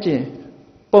တ်ဝန်းကျင်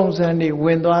ပုံစံတွေဝ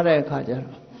င်သွားတဲ့အခါကျ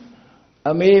တော့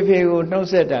အမေဖေကိုနှုတ်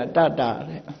ဆက်တာတတ်တာ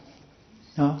တဲ့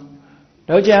နော်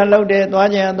လောက်ချင်လောက်တယ်သွား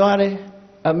ချင်သွားတယ်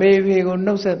အမေဖေကို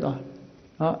နှုတ်ဆက်သွား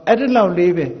နော်အဲ့ဒီလောက်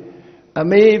လေးပဲအ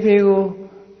မေဖေကို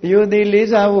အယုသေးလေး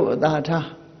စားဖို့အသာထား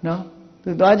နော်သူ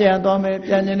သွားချင်သွားမယ်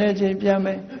ပြန်ချင်တဲ့အချိန်ပြန်မ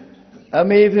ယ်အ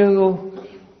မေဖေကို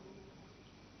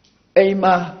အိမ်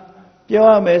မှာပြော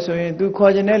ရမယ်ဆိုရင်သူ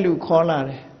ခေါ်ချင်တဲ့လူခေါ်လာ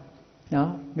တယ်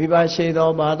နော်မိဘရှိ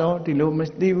တော်ပါတော့ဒီလိုမ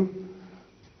သိဘူး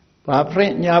ဘာဖရ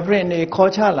င့်ညာဖရင့်နေ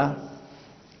ခေါ်ချလာ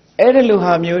အဲ့ဒီလို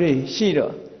ဟာမျိုးတွေရှိ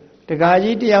တော့တခါ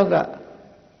ကြီးတယောက်က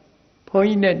ဘုန်း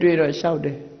ကြီးနဲ့တွေ့တော့လျှောက်တ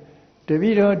ယ်တပ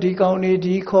ည့်တော်ဒီကောင်နေ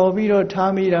ဒီခေါ်ပြီးတော့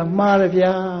ထားမိတာမှားတယ်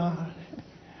ဗျာ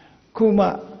ခုမှ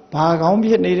ဘာကောင်းဖြ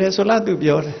စ်နေတယ်ဆိုလားသူ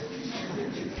ပြောတယ်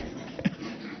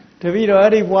တပည့်တော်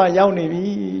အဲ့ဒီဘွားရောက်နေပြီ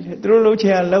တဲ့သူတို့လှုပ်ချ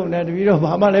င်ရလှုပ်နေတပည့်တော်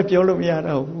ဘာမှလည်းပြောလို့မရ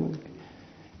တော့ဘူး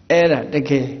အဲ့ဒါတ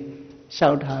ကယ်လျှော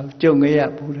က်ထားကြုံခဲ့ရ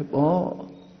ဘူးလေပေါ့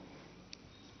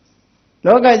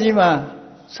လောကကြီးမှာ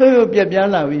ဆွေးရပြက်ပြား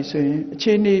လာပြီဆိုရင်အ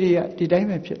ခြေအနေတွေကဒီတိုင်း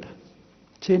ပဲဖြစ်လာ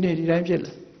အခြေအနေဒီတိုင်းဖြစ်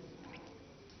လာ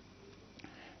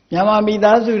မြန်မာမိ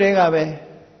သားစုတွေကပဲ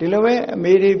ဒီလိုပဲအ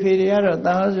မေတွေဖေတွေကတော့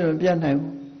သားဆိုမပြတ်နိုင်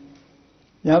ဘူး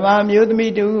မြန်မာမျိုးသ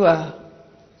မီးတူဟာ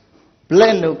ဘလ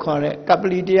က်လို့ခေါ်တဲ့ကပ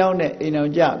လီတယောက်နဲ့အိမ်အော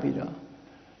င်ကြပြီးတော့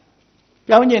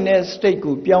ပြောင်းကျင်တဲ့ state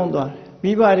ကိုပြောင်းသွားတယ်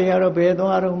မိဘတွေကတော့ဘယ်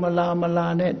သွားတော့မလာ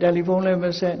နဲ့တယ်လီဖုန်းလည်းမ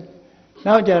ဆက်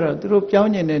နောက်ကြတော့သူတို့ပြော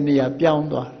င်းကျင်တဲ့နေရာပြောင်း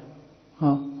သွားတယ်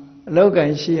ဟောအလောက်က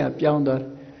န်ရှိရပြောင်းသွားတယ်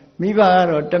မိဘက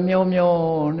တော့တမျောမျော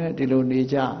နဲ့ဒီလိုနေ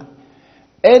ကြ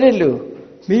အဲ့ဒီလို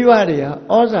မိဘတွေက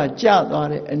ဩဇာကျသွား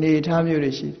တဲ့အနေအထားမျိုး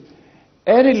တွေရှိတယ်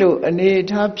အဲ့ဒီလိုအနေအ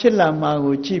ထားဖြစ်လာမှ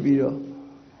ကိုကြည့်ပြီးတော့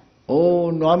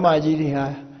အိုးနွားမကြီးတွေဟာ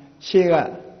ရှေ့က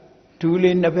ဒူး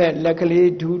လေးနှစ်ဖက်လက်ကလေး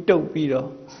ဒူးတုပ်ပြီးတော့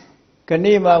ခဏ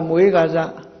မှမွေးက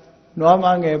စားနွားမ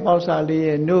ငယ်ပေါက်စာလေး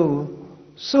ရဲ့နှုတ်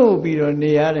စို့ပြီးတော့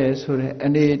နေရတယ်ဆိုတဲ့အ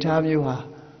နေအထားမျိုးဟာ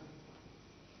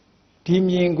ဒီ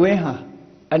မြင်ကွင်းဟာ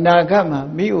အနာဂတ်မှာ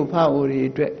မိအိုဖအိုတွေ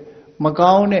အတွက်မ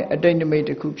ကောင်းတဲ့အတိတ်နမိတ်တ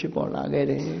စ်ခုဖြစ်ပေါ်လာခဲ့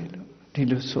တယ်လို့ဒီ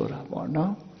လိုဆိုတာပေါ့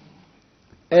နော်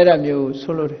အဲ့ဒါမျိုး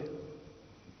ဆိုလို့တယ်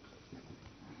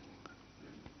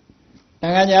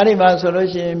နိုင်ငံသားတွေမှာဆိုလို့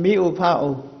ရှိရင်မိအိုဖ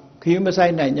အိုခရီးမဆို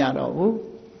င်နိုင်ကြတော့ဘူး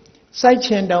စိုက်ချ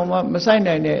င်တောင်မှမဆိုင်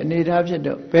နိုင်တဲ့အနေအထားဖြစ်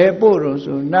တော့ဘယ်ပို့တော့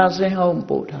ဆိုနာဆင်းအောင်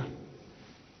ပို့ထား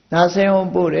နာဆင်းအောင်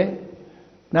ပို့တယ်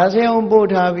နာဆင်းအောင်ပို့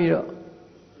ထားပြီးတော့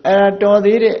အဲ့ဒါတော်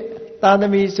သေးတဲ့သားသ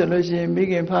မီးဆိုလို့ရှိရင်မိ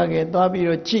ခင်ဖခင်သွားပြီး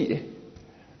တော့ကြည့်တယ်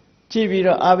ကြည့်ပြီး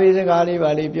တော့အာဘေးစကားလေးပါ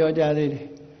လေးပြောကြသေးတယ်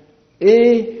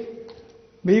အေး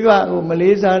မိဘကိုမ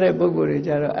လေးစားတဲ့ပုဂ္ဂိုလ်တွေ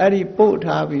ကြတော့အဲ့ဒီပို့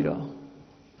ထားပြီးတော့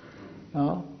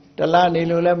နော်တလနေ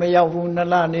လို့လည်းမရောက်ဘူးနှစ်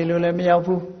လနေလို့လည်းမရောက်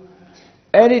ဘူး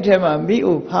အဲ့ဒီထဲမှာမိ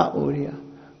အိုဖအိုတွေက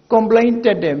complaint တ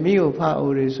က်တဲ့မိအိုဖအို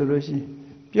တွေဆိုလို့ရှိရင်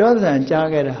ပြောစံကြား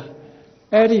ခဲ့တာ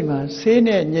အဲ့ဒီမှာဆေး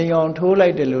နဲ့ငြိမ်အောင်ထိုးလို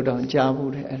က်တယ်လို့တောင်ကြား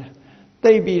ဘူးတဲ့အဲ့ဒါ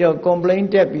တိတ်ပြီးတော့ complaint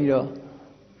တက်ပြီးတော့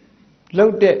လှု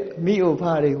ပ်တဲ့မိအိုဖ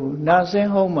တွေကိုနာဆ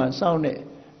င်းဟုံးမှာစောင့်တဲ့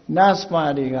nurse မ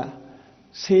တွေက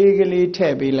ဆေးကလေးထ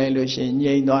ည့်ပေးလိုက်လို့ရှိရင်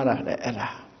ငြိမ်သွားတာတဲ့အဲ့ဒါ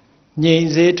ငြိမ်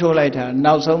ဆေးထိုးလိုက်တာ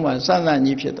နောက်ဆုံးမှာစမ်းစမ်း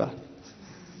ကြီးဖြစ်သွား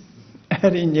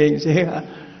အဲ့ဒီငြိမ်ဆေးက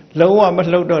လုံးဝမ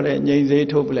လှုပ်တော့တဲ့ငြိမ်ဆေး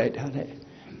ထိုးပလိုက်တာတဲ့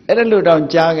အဲ့ဒါလို့တောင်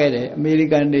ကြားခဲ့တယ်အမေရိ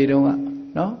ကန်နေတုန်းက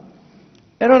နော်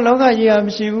အဲ့တော့လောကကြီးဟာမ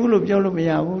ရှိဘူးလို့ပြောလို့မ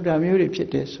ရဘူးဒါမျိုးတွေဖြစ်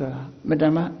တယ်ဆိုတာမတ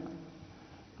မ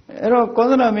အဲ့တော့ကော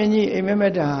သလမင်းကြီးအိမ်မက်မ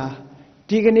က်တာ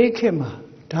ဒီကနေ့ခေတ်မှာ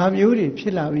ဒါမျိုးတွေဖြ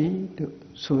စ်လာပြီလို့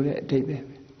ဆိုတဲ့အဓိပ္ပာယ်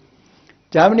ပဲ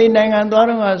ဂျာမနီနိုင်ငံသွား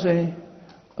တော့မှဆိုရင်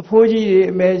အဖိုးကြီးတွေ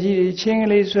အမေကြီးတွေချင်းက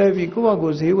လေးဆွဲပြီးကိုယ့်ဘက်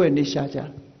ကိုဈေးဝယ်နေရှာကြ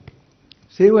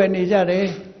ဈေးဝယ်နေကြတယ်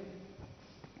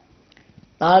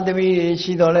သားသမီးတွေ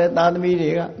ရှိတော်လဲသားသမီးတွေ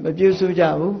ကမပြုစုကြ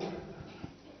ဘူး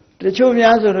တချို့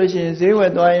များဆိုလို့ရှိရင်ဈေးဝ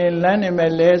ယ်သွားရင်လမ်းနေ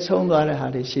မဲ့လဲဆုံးသွားတဲ့ဟာ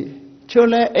တွေရှိတယ်ချို့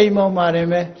လဲအိမ်ပေါ်မှာနေ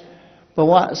မဲ့ဘ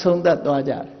ဝအဆုံးသတ်သွား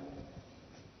ကြတယ်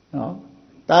နော်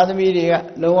သားသမီးတွေက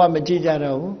လုံးဝမကြည့်ကြ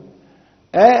တော့ဘူး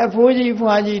အဖိုးကြီး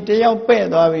ဖွားကြီးတယောက်ပဲ့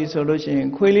သွားပြီဆိုလို့ရှိရင်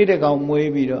ခွေးလေးတစ်ကောင်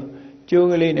မွေးပြီးတော့ကျိုး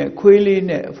ကလေးနဲ့ခွေးလေး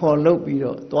နဲ့အဖော်လုတ်ပြီး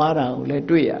တော့သွားတာကိုလည်း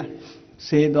တွေ့ရတယ်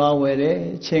ဈေးသွားဝယ်တယ်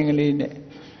ချင်းကလေးနဲ့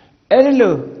အဲ့ဒီ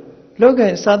လိုလောက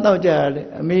စားတော့ကြရတဲ့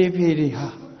အမေဖေးတွေဟာ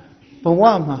ဘဝ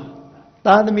မှာ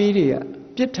သားသမီးတွေက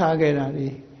ပြစ်ထားခဲ့တာတွေ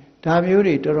ဒါမျိုး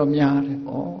တွေတော်တော်များတယ်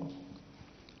ဩ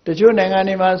တချို့နိုင်ငံ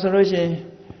တွေမှာဆိုလို့ရှိရင်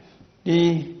ဒီ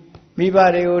မိဘ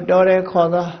တွေကိုတော်ရဲခေါ်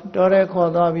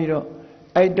သွားပြီးတော့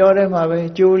အဲ့တော်ထဲမှာပဲ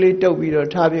ကြိုးလေးတုပ်ပြီးတော့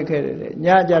ထားပစ်ခဲ့တယ်ည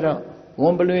ကြတော့ဝ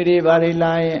န်ပလွေတွေဘာတွေ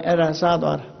လာရင်အဲ့ဒါစား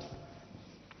သွားတာ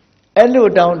အဲ့လို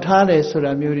တောင်ထားတယ်ဆို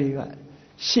တာမျိုးတွေက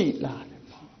ရှိလာတယ်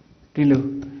ပေါ့ဒီလို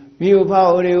မိဘဖ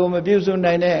အိုတွေကိုမပြုစု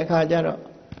နိုင်တဲ့အခါကျတော့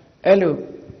အဲ့လို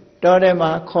တော်ထဲမှာ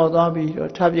ခေါ်သွားပြီး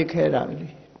တော့ထားပစ်ခဲ့တာလေ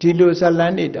ဒီလိုဇလ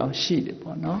န်းတွေတောင်ရှိတယ်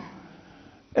ပေါ့နော်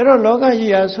အဲ့တော့လောက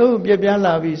ကြီးဟာဆိုးပြပြ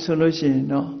လာပြီဆိုလို့ရှိရင်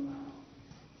တော့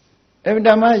အမှန်တ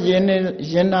မ်းရ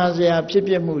င်နာစရာဖြစ်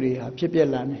ပြမှုတွေဟာဖြစ်ပြ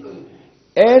လာနေ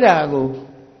အဲ့ဒါကို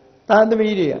သားသ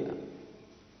မီးတွေက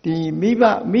ဒီမိဘ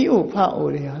မိအိုဖအို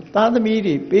တွေဟာသားသမီး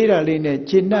တွေပေးတာလေးနဲ့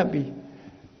ဂျင်းနှပ်ပြီး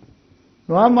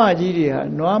နွားမကြီးတွေဟာ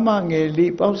နွားမငယ်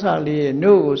လေးပေါက်စလေးရဲ့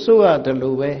နှုတ်ကိုစိုးရတယ်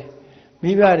လို့ပဲ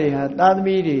မိဘတွေဟာသားသ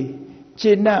မီးတွေဂျ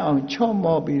င်းနှပ်အောင်ချော့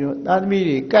မော့ပြီးတော့သားသမီး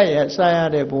တွေကပ်ရစားရ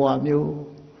တဲ့ဘဝမျိုး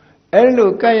အဲ့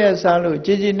လိုကပ်ရစားလို့ကြ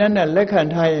ည်ကြည်နက်နက်လက်ခံ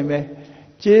ထားရင်ပဲ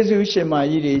ကျေးဇူးရှင်မ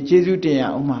ကြီးတွေကျေးဇူးတင်ရ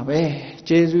အောင်ပါပဲ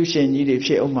ကျေးဇူးရှင်ကြီးတွေဖြ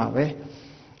စ်အောင်ပါပဲ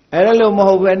အဲ့ဒါလို့မ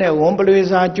ဟုတ်ဘဲနဲ့ဝန်ပလွေ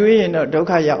စာကျွေးရင်တော့ဒုက္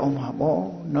ခရောက်အောင်ပါပေါ့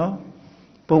နော်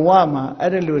ဘဝမှာ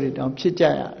အဲ့ဒါလို့တွေတောင်ဖြစ်ကြ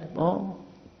ရတယ်ပေါ့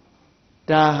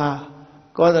ဒါဟာ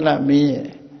ကောသလမင်းရဲ့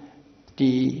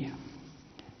ဒီ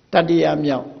တတိယ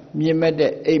မြောက်မြင့်မဲ့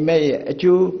တဲ့အိမ်မက်ရဲ့အ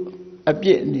ကျိုးအပြ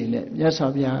စ်အနေနဲ့မြတ်စွာ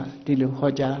ဘုရားဒီလို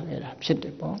ဟောကြားခဲ့တာဖြစ်တ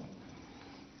ယ်ပေါ့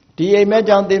ဒီအိမ်မက်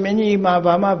ကြောင့်သင်မင်းကြီးမှာ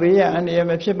ဘာမှဘေးရအန္တရာယ်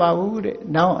မဖြစ်ပါဘူးတဲ့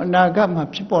။နောက်အနာဂတ်မှာ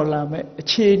ဖြစ်ပေါ်လာမဲ့အ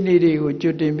ခြေအနေတွေကို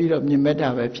ကြိုတင်ပြီးတော့မြင်မဲ့တာ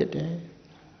ပဲဖြစ်တယ်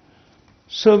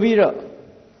။ဆိုပြီးတော့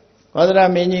ကောသလ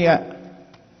မင်းကြီးက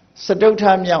စတုထ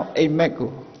မြောက်အိမ်မက်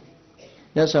ကို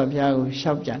မြတ်စွာဘုရားကို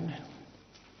လျှောက်ကြတယ်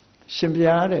။ရှင်ဘု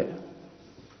ရားတဲ့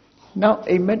နောက်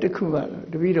အိမ်မက်တစ်ခုကတော့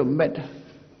တပည့်တော်မက်တာ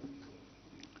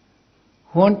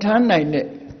ဝန်ထမ်းနိုင်တဲ့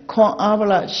ခွန်အားဗ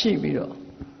လာရှိပြီးတော့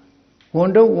ဝန်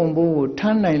တုပ်ဝန်ပိုးကိုထ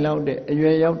မ်းနိုင်လောက်တဲ့အရွ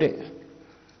ယ်ရောက်တဲ့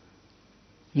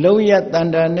လုံးရတန်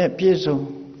တာနဲ့ပြည့်စုံ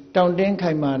တောင့်တင်း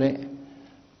ခိုင်မာတဲ့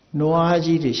နွား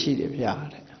ကြီးတွေရှိတယ်ဗျာ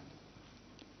တဲ့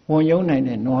ဝန်ယုံနိုင်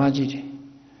တဲ့နွားကြီးတွေ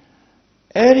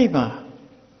အဲ့ဒီမှာ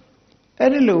အဲ့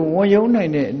ဒီလိုဝန်ယုံနို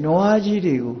င်တဲ့နွားကြီး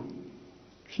တွေကို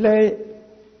လှဲ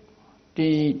ဒီ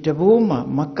တဘိုးမှာ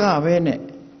မကပဲနဲ့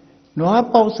နွား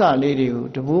ပေါက်စလေးတွေကို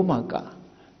တဘိုးမှာက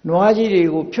နွားကြီးတွေ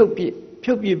ကိုဖြုတ်ပစ်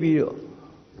ပြီးတော့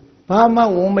ဘာမှ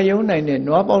ဝန်မယုံနိုင်တဲ့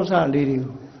နွားပေါက်စလေးတွေ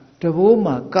ကိုတဘိုး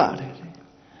မှာကတယ်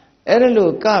အဲ့ဒါ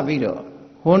လို့ကပြီးတော့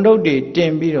ဝန်တုပ်တွေတ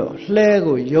င်ပြီးတော့လှဲ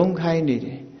ကိုယုံခိုင်းနေတ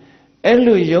ယ်အဲ့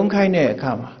လိုယုံခိုင်းတဲ့အ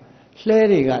ခါမှာလှဲ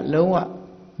တွေကလုံးဝ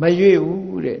မရွေ့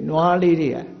ဘူးတဲ့နွားလေးတွေ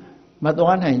ကမ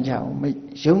သွားနိုင်ကြဘူး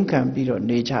ယုံခံပြီးတော့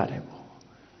နေကြတယ်ပေါ့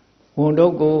ဝန်တု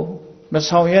ပ်ကို မ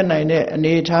ဆောင်ရွက်နိုင်တဲ့အ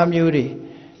နေအထားမျိုးတွေ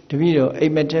တပည့်တော်အိ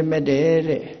မ်မက်ထဲမဲ့တဲ့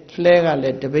လှဲကလ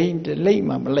ည်းတပိန်တလိမ့်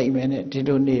မှမလိမ့်မဲနဲ့ဒီ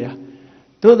လိုနေတာ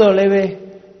သို့တော်လည်းပဲ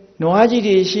နွားကြီး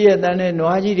တွေရှိရတဲ့နဲ့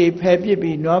နွားကြီးတွေဖယ်ပစ်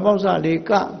ပြီးနွားပေါက်စလေး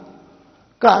က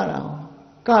တာ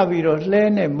ကပြီးတော့လှဲ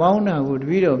နဲ့မောင်းတာကိုတ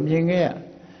ပည့်တော်မြင်ခဲ့ရ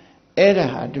အဲ့ဒါ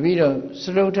ဟာတပည့်တော်စ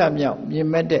ရုပ်ထမြောက်မြင်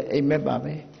မဲ့တဲ့အိမ်မက်ပါ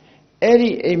ပဲအဲ့ဒီ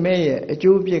အိမ်မက်ရဲ့အ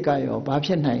ကျိုးအပြစ်ကရောဘာဖြ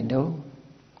စ်နိုင်တော့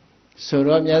ဆို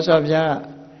တော့မြတ်စွာဘုရား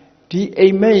ဒီအိ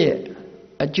မ်မက်ရဲ့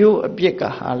အကျိုးအပြစ်က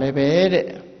ဟာလည်းပဲတဲ့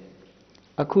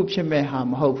အခုဖြစ်မဲ့ဟာ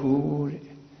မဟုတ်ဘူးတဲ့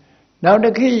နောက်တ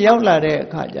စ်ခေတ်ရောက်လာတဲ့အ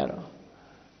ခါကျတော့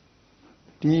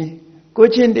ဒီကို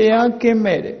ချင်းတရားကင်း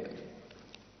မဲ့တဲ့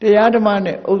တရားဓမ္မ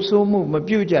နဲ့အုပ်စိုးမှုမ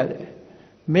ပြုကြတဲ့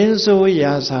မင်းဆိုး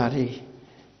ရာဇာတွေ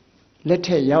လက်ထ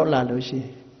က်ရောက်လာလို့ရှိရ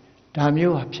င်ဒါ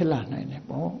မျိုးဟာဖြစ်လာနိုင်တယ်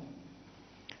ပေါ့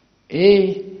အေး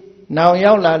နောင်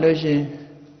ရောက်လာလို့ရှိရင်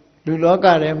လူလောက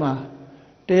ထဲမှာ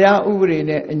တရားဥပဒေ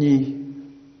နဲ့အညီ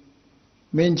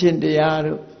မင်းချင်းတရား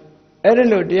တို့အဲ့ဒီ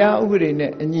လိုတရားဥပဒေ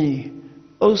နဲ့အညီ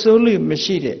အုပ်စိုးလို့မ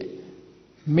ရှိတဲ့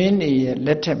မင်းတွေရဲ့လ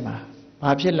က်ထက်မှာ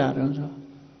ဘာဖြစ်လာတော့ဆို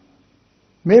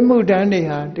မင်းမှုတန်းတွေ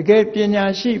ဟာတကယ်ပညာ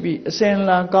ရှိပြီးအစဉ်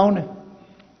လာကောင်းတယ်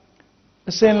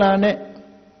အစဉ်လာနဲ့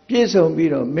ပြည့်စုံပြီး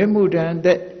တော့မင်းမှုတန်း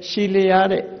တဲ့ရှိလျား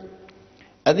တဲ့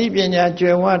အသိပညာကျွ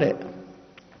ယ်ဝတဲ့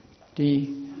ဒီ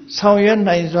ဆောင်ရွက်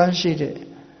နိုင်စွမ်းရှိတဲ့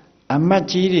အမတ်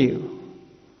ကြီးတွေကို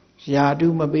ယာတု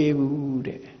မပေးဘူး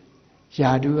တဲ့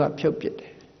ယာတုကဖြုတ်ပစ်တ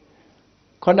ယ်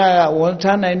ခေါဏကဝန်ဆ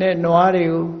န်းနိုင်တဲ့နွားတွေ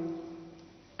ကို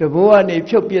တဘိုးကနေ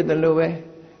ဖြုတ်ပစ်တယ်လို့ပဲ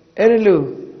အဲ့ဒီလို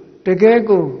တကယ်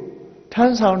ကိုထ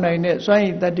မ်းဆောင်နိုင်တဲ့စွမ်းရ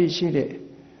ည်တတ္တိရှိတဲ့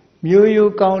မျိုး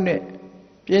ရိုးကောင်းတဲ့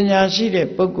ပညာရှိတဲ့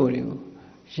ပုဂ္ဂိုလ်တွေကို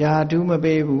ယာတုမ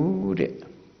ပေးဘူးတဲ့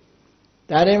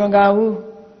ဒါတွေမကဘူး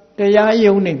တရား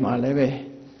ယုံနေမှာလည်းပဲ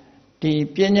ဒီ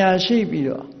ပညာရှိပြီး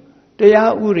တော့တ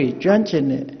ရားဥတွေကျွမ်းကျင်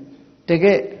တဲ့တက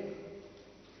ယ်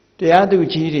တရားသူ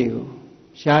ကြီးတွေကို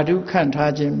ယာတုခန့်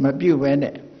ထားခြင်းမပြုဘဲ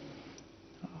နဲ့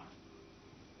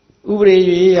ဥပဒေ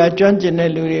ရေးရာကျွမ်းကျင်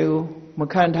တဲ့လူတွေကိုမ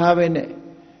ခန့်ထားဘဲနဲ့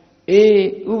အေး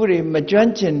ဥပဒေမကျွ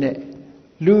မ်းကျင်တဲ့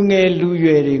လူငယ်လူ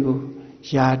ရွယ်တွေကို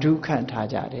ယာတုခန့်ထား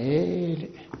ကြတယ်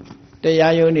တဲ့တ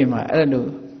ရားယုံနေမှာအဲ့လို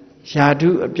ယာတု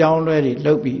အပြောင်းလဲတွေ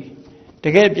လုပ်ပြီးတ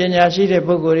ကယ်ပညာရှိတဲ့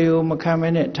ပုဂ္ဂိုလ်တွေကိုမခံမ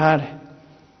နဲ့ထားတယ်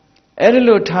အဲ့ဒီ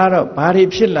လိုထားတော့ဘာတွေ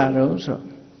ဖြစ်လာတော့ဆို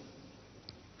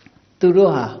သူ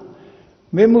တို့ဟာ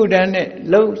မေမှုတန်းနဲ့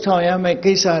လှုပ်ဆောင်ရမယ့်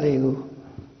ကိစ္စတွေကို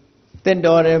တင့်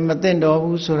တော်တယ်မတင့်တော်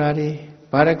ဘူးဆိုတာတွေ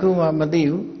ဘာတစ်ခုမှမသိ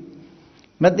ဘူး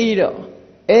မသိတော့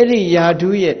အဲ့ဒီယာဓု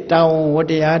ရဲ့တာဝန်ဝတ္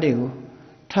တရားတွေကို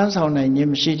ထမ်းဆောင်နိုင်ခြင်း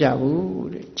မရှိကြဘူး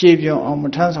တဲ့ခြေပြောင်းအောင်မ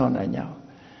ထမ်းဆောင်နိုင်ကြဘူး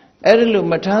အဲ့ဒီလို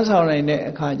မထမ်းဆောင်နိုင်တဲ့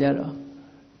အခါကျတော့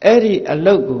အဲ့ဒီအ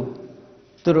လုတ်ကို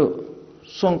သူတို့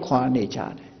စွန့်ခွာနေကြ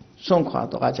တယ်စွန့်ခွာ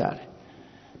သွားကြတယ်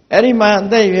အဲ့ဒီမှာအ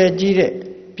သက်ရွယ်ကြီးတဲ့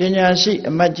ပညာရှိ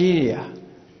အမတ်ကြီးတွေဟာ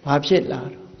ဘာဖြစ်လာ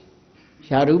တော့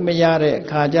ယာဓုမရတဲ့အ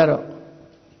ခါကျတော့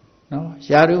နော်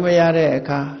ယာဓုမရတဲ့အ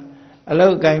ခါအလု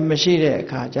တ်ကိုင်းမရှိတဲ့အ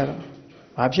ခါကျတော့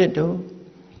ဘာဖြစ်တော့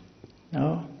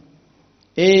နော်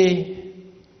အေး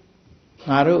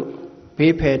ငါတို့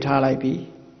ဘေးဖယ်ထားလိုက်ပြီ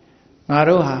ငါ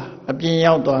တို့ဟာအပြင်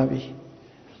ရောက်သွားပြီ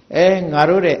ငါ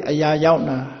တို့တဲ့အရာရောက်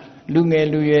လာလူငယ်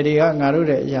လူရွယ်တွေကငါတို့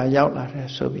တဲ့အရာရောက်လာတယ်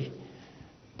ဆိုပြီး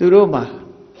သူတို့မှာ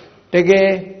တကယ်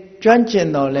ကျွမ်းကျင်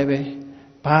တော်လည်းပဲ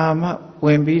ဘာမှဝ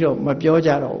င်ပြီးတော့မပြောကြ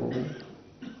တော့ဘူး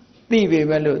သိပေ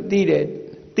မဲ့လို့သိ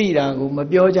တာကိုမ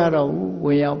ပြောကြတော့ဘူးဝ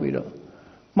င်ရောက်ပြီးတော့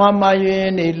မှားရွေး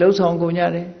နေလှုပ်ဆောင်ကုန်ကြ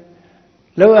တယ်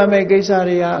လှုပ်ရမယ့်ကိစ္စ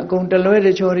တွေကအကုန်တလွဲတ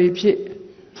ချော်တွေဖြစ်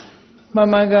မှန်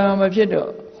မှန်ကန်မဖြစ်တော့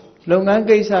လုပ်ငန်း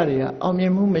ကိစ္စတွေကအောင်မြ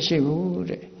င်မှုမရှိဘူး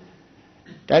တဲ့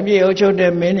တိုင်းပြည်အုပ်ချုပ်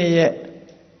တဲ့မင်းတွေရဲ့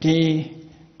ဒီ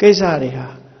ကိစ္စတွေဟာ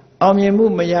အောင်မြင်မှု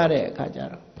မရတဲ့အခါကျ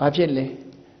တော့ဘာဖြစ်လဲ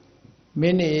မ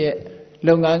င်းတွေရဲ့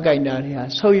လုပ်ငန်းကိုင်တာတွေဟာ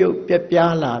ဆုပ်ယုပ်ပြက်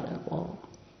ပြားလာတယ်ပေါ့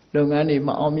လုပ်ငန်းတွေမ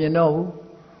အောင်မြင်တော့ဘူး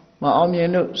မအောင်မြင်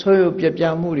လို့ဆုပ်ယုပ်ပြက်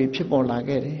ပြားမှုတွေဖြစ်ပေါ်လာ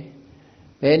ခဲ့တယ်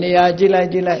ဘယ်နေရာကြည့်လိုက်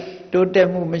တိုးတက်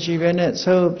မှုမရှိဘဲနဲ့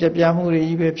ဆုပ်ယုပ်ပြက်ပြားမှုတွေ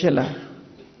ကြီးပဲဖြစ်လာ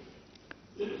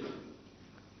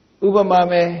ဥပမာ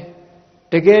မဲ့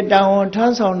တကယ်တာဝန်ထ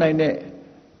မ်းဆောင်နိုင်တဲ့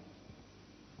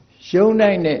ရုံး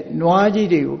နိုင်တဲ့နွားကြီး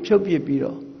တွေကိုဖြုတ်ပစ်ပြီး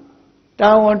တော့တာ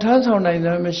ဝန်ထမ်းဆောင်နိုင်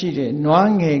စွမ်းမရှိတဲ့နွား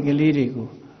ငယ်ကလေးတွေကို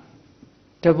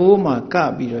တဘိုးမှာက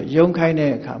ပြီးတော့ယုံခိုင်း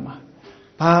တဲ့အခါမှာ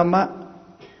ဘာမှ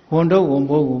ဝန်တော့ဝန်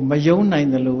ဘိုးကိုမယုံနိုင်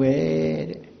တယ်လို့ပဲ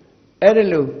တဲ့အဲ့ဒါ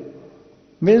လို့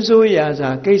မင်းဆိုးရာစာ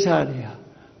ကိစ္စတွေဟာ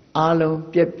အားလုံး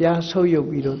ပြက်ပြားဆုပ်ယုပ်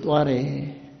ပြီးတော့သွားတယ်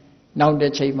နောက်တ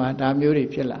စ်ချိန်မှာဒါမျိုးတွေ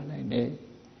ဖြစ်လာနိုင်တယ်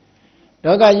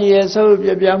လောကကြီးရဲ့ဆုပ်ယုပ်ပြ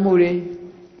က်ပြားမှုတွေ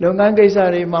လုပ်ငန်းကိစ္စ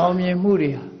တွေမအောင်မြင်မှု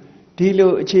တွေဟာဒီ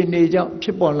လိုအခြေအနေကြောင့်ဖြ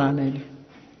စ်ပေါ်လာနိုင်တယ်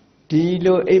ဒီ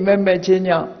လိုအိမ်မက်မက်ချင်း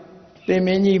ကြောင့်သင်မ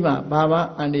င်းကြီးမှာဘာမှ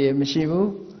အန္တရာယ်မရှိဘူး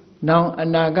နောင်အ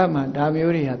နာဂတ်မှာဒါ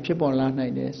မျိုးတွေဟာဖြစ်ပေါ်လာနို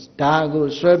င်တယ်ဒါကို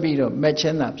ဆွဲပြီးတော့မက်ချ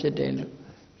င်းတာဖြစ်တယ်လို့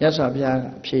မြတ်စွာဘုရားက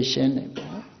ဖြေရှင်းတယ်ပေါ့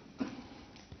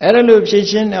အဲ့ဒါလို့ဖြေ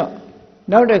ရှင်းတော့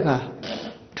နောက်တစ်ခါ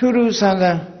ထူးထူးဆန်းဆ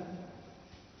န်း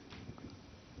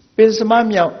ပင်စမ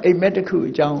မြောက်အိမ်မက်တစ်ခု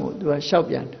အကြောင်းကိုသူကရှောက်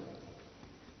ပြန်တယ်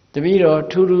တပည့်တော်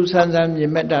ထူးထူးဆန်းဆန်းမြ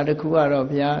င်မဲ့တာတစ်ခုကတော့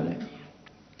ဘုရားလေ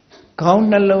ခေါင်း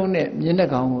နှလုံးနဲ့မျက်နှာ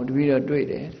ခေါင်းကိုတပည့်တော်တွေ့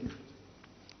တယ်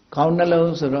ခေါင်းနှ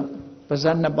လုံးဆိုတော့ပါးစ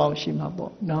ပ်နှစ်ပေါက်ရှိမှာ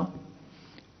ပေါ့နော်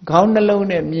ခေါင်းနှလုံး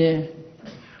နဲ့မြင်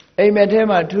အိမ်မက်ထဲ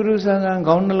မှာထူးထူးဆန်းဆန်း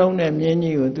ခေါင်းနှလုံးနဲ့မြင်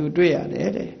ကြီးကိုသူတွေ့ရတ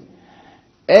ယ်တဲ့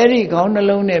အဲ့ဒီခေါင်းနှ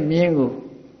လုံးနဲ့မြင်ကို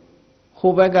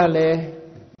ဟိုဘက်ကလည်း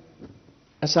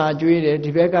အစာကျွေးတယ်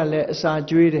ဒီဘက်ကလည်းအစာ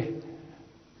ကျွေးတယ်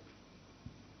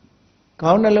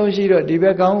ခေါင်းနှလုံးရှိတော့ဒီဘ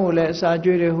က်ခေါင်းကိုလည်းအစာ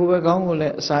ကျွေးတယ်ဟိုဘက်ခေါင်းကိုလ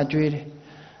ည်းအစာကျွေးတယ်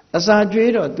အစာ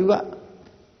ကျွေးတော့သူက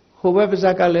ဟိုဘက်ပါးစ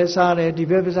ပ်ကလည်းစားတယ်ဒီ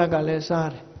ဘက်ပါးစပ်ကလည်းစား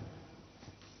တယ်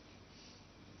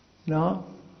နော်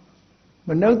မ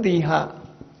နုဿိဟ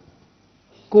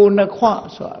ကိုနှခွ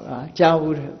ဆိုတာကြား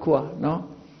ဘူးတယ်အခုကနော်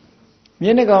မျ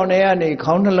က်နှာကောင်တွေကနေ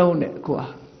ခေါင်းနှလုံးနဲ့အခုက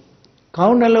ခေါ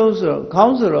င်းနှလုံးဆိုတော့ခေါ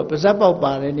င်းဆိုတော့ပါးစပ်ပေါက်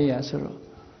ပါတယ်နေရဆိုတော့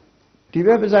ဒီဘ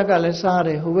က်ပါးစပ်ကလည်းစားတ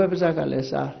ယ်ဟိုဘက်ပါးစပ်ကလည်း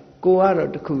စားတယ်ကိုကတော့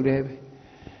တစ်ခုတည်းပဲ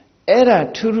အဲ့ဒါ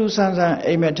ထူးထူးဆန်းဆန်း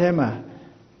အိမ်မက်ထဲမှာ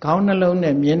ခေါင်းနှလုံး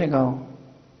နဲ့မျက်နှာကောင်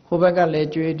ဟိုဘက်ကလည်း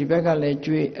ကျွေးဒီဘက်ကလည်း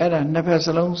ကျွေးအဲ့ဒါနှစ်ဖက်စ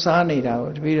လုံးစားနေတာ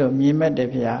ကိုတပည့်တော်မြင်မဲ့တယ်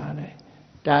ဗျာတဲ့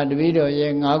ဒါတပည့်တော်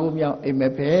ရဲ့၅ခုမြောက်အိမ်မ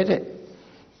က်ပဲတဲ့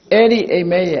အဲ့ဒီအိမ်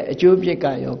မက်ရဲ့အကျိုးပြစ်က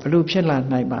ရောဘလို့ဖြစ်လာ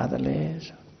နိုင်ပါသလဲ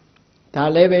ဆိုဒါ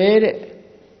လည်းပဲတဲ့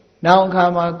နောက်အခါ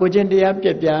မှာကိုကျင့်တရားပြ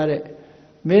က်ပြားတဲ့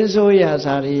မင်းဆိုးရာ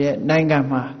ဇာတွေရဲ့နိုင်ငံ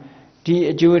မှာဒီ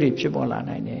အကျိုးတွေဖြစ်ပေါ်လာ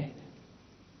နိုင်တယ်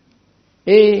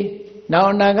အေးနောက်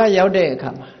အနာကရောက်တဲ့အ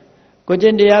ခါမှာကိုကျ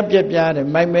င့်တရားပြက်ပြားတဲ့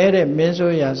မိုက်မဲတဲ့မင်း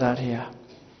ဆိုးရာဇာတွေဟာ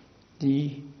ဒီ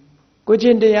ကိုကျ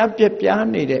င့်တရားပြက်ပြား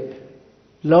နေတဲ့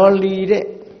လော်လီတဲ့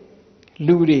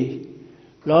လူတွေ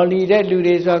လော်လီတဲ့လူ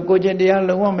တွေဆိုတာကိုကျင့်တရား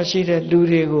လုံးဝမရှိတဲ့လူ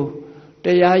တွေကိုတ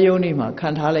ရားယုံနေမှာခံ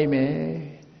ထားလိုက်မယ်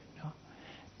နော်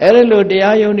အဲ့ဒါလို့တ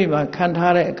ရားယုံနေမှာခံ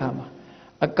ထားတဲ့အခါမှာ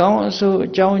အကောင်းအဆိုးအ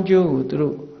ကြောင်းကျိုးကိုသူ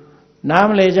တို့နားမ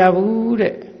လည်ကြဘူး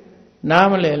တဲ့နား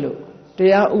မလည်လို့တ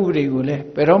ရားဥပဒေကိုလည်း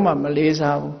ဘယ်တော့မှမလေး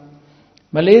စားဘူး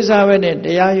မလေးစားဘဲနဲ့တ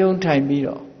ရားယုံထိုင်ပြီး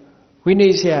တော့ဝိန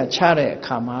ည်းဆရာချတဲ့အ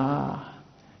ခါမှာ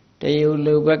တရား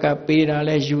လူဘက်ကပေးတာ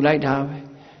လဲယူလိုက်တာပဲ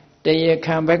တရား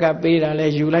ခံဘက်ကပေးတာလဲ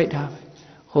ယူလိုက်တာပဲ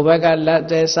ဟိုဘက်ကလက်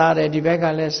သေးစားတယ်ဒီဘက်က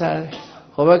လည်းစားတယ်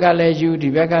ဟိုဘက်ကလည်းယူဒီ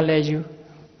ဘက်ကလည်းယူ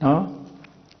နော်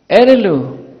အဲ့ဒါလို့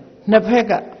နှစ်ဖက်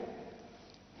က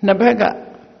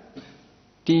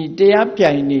ဒီတရား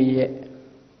ပြိုင်နေရဲ့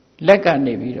လက်က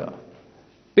နေပြီးတော့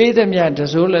ပေးသမျှတ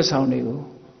စိုးလက်ဆောင်တွေကို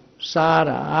စား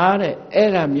တာတဲ့အဲ့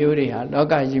ဒါမျိုးတွေဟာလော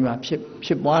ကကြီးမှာဖြ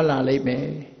စ်ပွားလာလိမ့်မယ်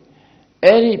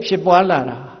အဲ့ဒီဖြစ်ပွားလာ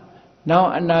တာနောက်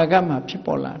အနာဂတ်မှာဖြစ်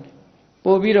ပေါ်လာတယ်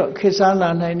ပို့ပြီးတော့ခေတ်စားလာ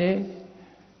နိုင်တယ်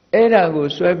အဲ့ဒါကို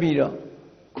ဆွဲပြီးတော့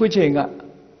ခုချိန်က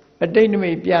အတိတ်န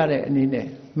မိတ်ပြတဲ့အနေနဲ့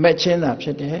မက်ချင်းတာဖြ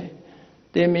စ်တယ်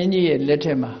သင်မင်းကြီးရဲ့လက်ထ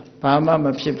က်မှာဘာမှမ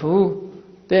ဖြစ်ဘူး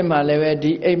သင်မှလည်းပဲ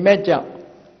ဒီအိမ်မက်ကြောင့်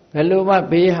ဘယ်လိုမှ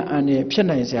ဘေးဟန်အန္တရာယ်ဖြစ်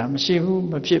နိုင်စရာမရှိဘူး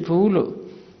မဖြစ်ဘူးလို့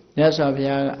မြတ်စွာဘု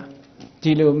ရားက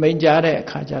ဒီလိုမိန့်ကြားတဲ့အ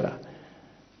ခါကျတော့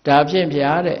ဒါဖြင့်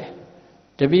ဗျာတဲ့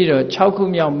တပည့်တော်6ခု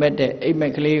မြောက်မက်တဲ့အိမ်မ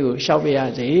က်ကလေးကိုရှောက်ပြရ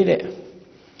စေတဲ့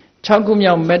6ခု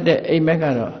မြောက်မက်တဲ့အိမ်မက်က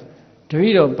တော့တပ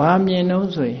ည့်တော်ဘာမြင်တော့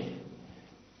ဆိုရင်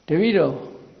တပည့်တော်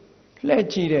လှည့်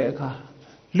ကြည့်တဲ့အခါ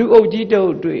လူအုပ်ကြီးတု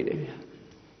ပ်တွေ့တယ်ဗျာ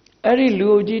အဲ့ဒီလူ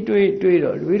အုပ်ကြီးတွေ့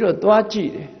တော့တပည့်တော်သွားကြည့်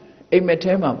တယ်အိမ်မက်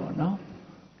ထဲမှာပေါ့နော်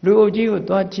လူအုပ်ကြီးကို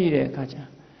သွားကြည့်တဲ့အခါကျ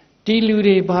ဒီလူ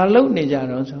တွေဘာလုပ်နေကြ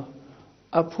တော့ဆို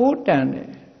အဖိုးတန်တယ်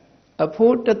အ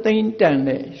ဖိုးတသိန်းတန်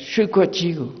တဲ့ရွှေခွက်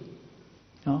ကြီးကို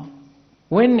နော်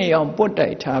ဝင်းနေအောင်ပုတ်တို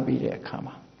က်ထားပြီးတဲ့အခါ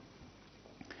မှာ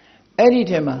အဲ့ဒီ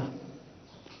ထဲမှာ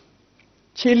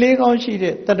ခြေလေးကောင်းရှိ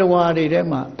တဲ့တတဝါတွေထဲ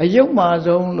မှာအယုတ်မာ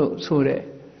ဆုံးလို့ဆိုတဲ့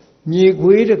မြေ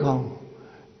ခွေးတစ်ကောင်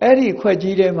အဲ့ဒီခွက်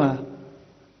ကြီးထဲမှာ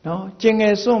နော်ကျင်င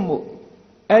ယ်စွန့်မှု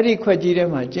အဲ့ဒီခွက်ကြီးထဲ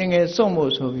မှာကျင်ငယ်စွန့်မှု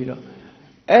ဆိုပြီးတော့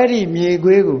အဲ့ဒီမြေ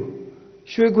ခွေးကို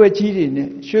ရွှေခွက်ကြီးတွေနဲ့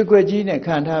ရွှေခွက်ကြီးနဲ့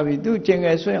ခံထားပြီးသူကျင်င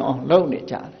ယ်စွန့်အောင်လုပ်နေ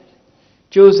ကြတယ်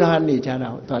ကြိုးစားနေကြတာ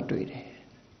ကိုသွားတွေ့တယ်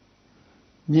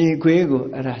မြေခွေးကို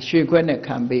အဲ့ဒါရွှေခွက်နဲ့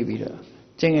ခံပေးပြီးတော့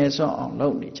ကျင်ငယ်စွန့်အောင်လု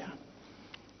ပ်နေကြ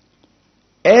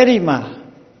အဲ့ဒီမှာ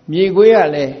မြေခွေးက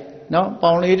လည်းနော်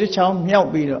ပေါင်လေးတစ်ချောင်းမြောက်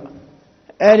ပြီးတော့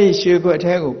အဲ့ဒီရွှေခွက်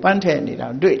ထဲကိုပန်းထည့်နေတာ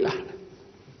တွေ့လာ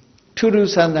ထူး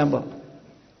ထူးဆန်းဆန်းပေါ့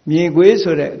မြေခွေး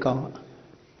ဆိုတဲ့အကောင်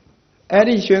အဲ့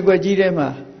ဒီရွှေခွက်ကြီးထဲမှာ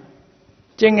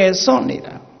ကျင်ငယ်စွန့်နေ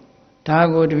တာဒါ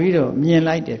ကိုတပည့်တော်မြင်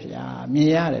လိုက်တယ်ဗျာမြင်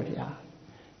ရတယ်ဗျာ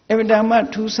အမှန်တမ်း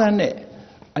ထူးဆန်းတဲ့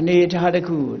အနေအထားတစ်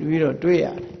ခုကိုတပည့်တော်တွေ့ရတ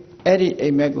ယ်အဲ့ဒီအိ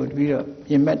မ်မက်ကိုတပည့်တော်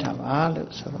ပြင်မဲ့ထားပါ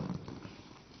လို့ဆိုတော့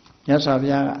မြတ်စွာဘု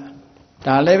ရားက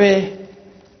ဒါလည်းပဲ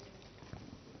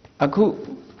အခု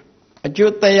အ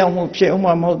ကျိုးသက်ရောက်မှုဖြစ်အောင်မ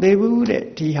ဟုတ်သေးဘူးတဲ့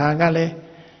ဒီဟာကလည်း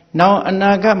နောက်အ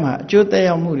နာဂတ်မှာအကျိုးသက်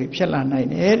ရောက်မှုတွေဖြစ်လာနိုင်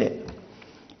တယ်တဲ့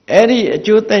အဲ့ဒီအ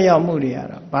ကျိုးသက်ရောက်မှုတွေက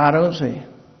တော့ဘာလို့ဆိုရင်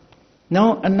နော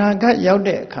က်အနာဂတ်ရောက်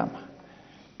တဲ့အခါမှာ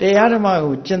တရားဓမ္မ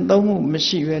ကိုကျင့်သုံးမှုမ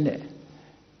ရှိဘဲနဲ့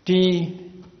ဒီ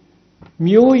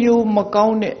မျိုးရိုးမကော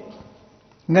င်းတဲ့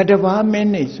ငါတပါးမင်း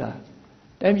နေစာ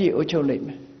တိုင်းပြည်အုပ်ချုပ်လိုက်မ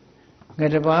ယ်ငါ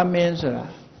တပါးမင်းဆိုတာ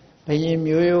ဘယင်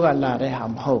မျိုးရိုးကလာတဲ့ဟာ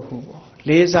မဟုတ်ဘူးပေါ့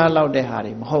လေးစားလောက်တဲ့ဟာ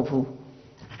တွေမဟုတ်ဘူး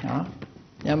နော်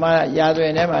မြန်မာရာဇဝ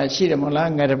င်ထဲမှာရှိတယ်မဟုတ်လား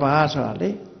ငါတပါးဆိုတာလေ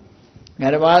ငါ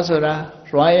တပါးဆိုတာ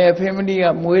Royal Family က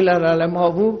မွေးလာတာလည်းမဟု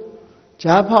တ်ဘူး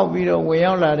ဂျားဖောက်ပြီးတော့ဝင်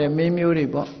ရောက်လာတဲ့မင်းမျိုးတွေ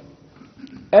ပေါ့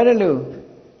အဲ့ဒါလို့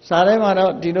စာထဲမှာ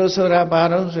တော့ဒီလိုဆိုတာဘာ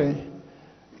လို့ဆိုရင်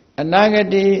အနာဂ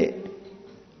တိ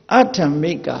အထ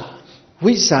မိက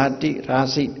ဝိဇာတိရာ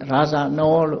ဇိရာဇာ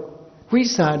နောလို့ဝိ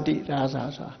ဇာတိရာဇာ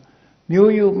ဆိုတာ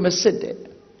မျိုးရိုးမစစ်တဲ့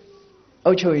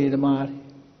အုပ်ချုပ်ရေးသမားတွေ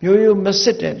မျိုးရိုးမစ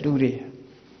စ်တဲ့လူတွေ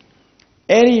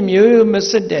အဲ့ဒီမျိုးရိုးမ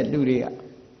စစ်တဲ့လူတွေက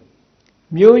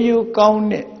မျိုးရိုးကောင်း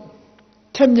တဲ့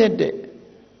ထက်မြက်တဲ့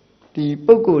ဒီ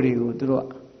ပုဂ္ဂိုလ်တွေကိုသူ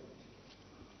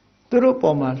တို့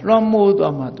ပေါ်မှာလွှမ်းမိုး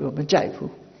သွားမှသူတို့မကြိုက်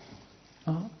ဘူး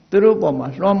နော်သူတို့ပေါ်မှာ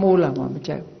လွှမ်းမိုးလာမှမ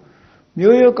ကြိုက်ဘူး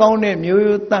မျိုးရိုးကောင်းတဲ့မျိုး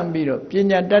ရိုးတန့်ပြီးတော့ပ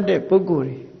ညာတတ်တဲ့ပုဂ္ဂိုလ်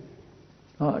တွေ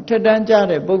နော်အထက်တန်းကျ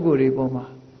တဲ့ပုဂ္ဂိုလ်တွေပေါ်မှာ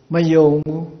မယုံ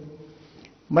ဘူး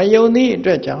မယုံသည့်အ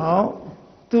တွက်ကြောင့်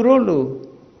သူတို့လို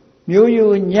မျိုး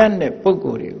ရိုးညံ့တဲ့ပုဂ္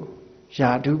ဂိုလ်တွေကိုယာ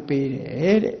ဓုပေးတ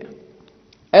ယ်တဲ့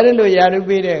အဲ့ဒါလိုယာဓု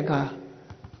ပေးတဲ့အခါ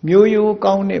မျိုးရိုး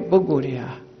ကောင်းတဲ့ပုဂ္ဂိုလ်တွေဟာ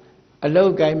အလော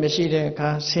က်ကိုင်းမရှိတဲ့အခါ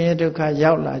ဆင်းရဲဒုက္ခ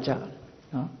ရောက်လာကြ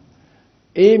နော်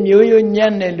အေးမျိုးရိုး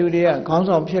ညံ့တဲ့လူတွေကခေါင်း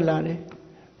ဆောင်ဖြစ်လာတယ်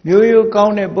မျိုးရိုးကော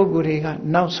င်းတဲ့ပုဂ္ဂိုလ်တွေက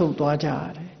နောက်ဆုတ်သွားကြရ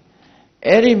တယ်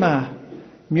အဲ့ဒီမှာ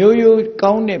မျိုးရိုး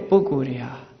ကောင်းတဲ့ပုဂ္ဂိုလ်တွေ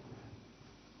ဟာ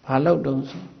ဘာလို့တုံး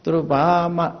ဆိုသူတို့ဘာ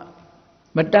မှ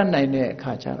မတတ်နိုင်တဲ့အ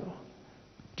ခါကျတော့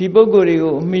ဒီပုဂ္ဂိုလ်တွေ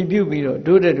ကိုအမိပြုပြီးတော့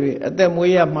တို့တွေအသက်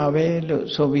မွေးရမှာပဲလို့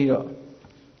ဆိုပြီးတော့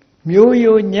မျိုး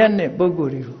ရိုးညံ့တဲ့ပုဂ္ဂို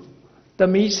လ်တွေကိုသ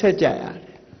မီးဆက်ကြရတ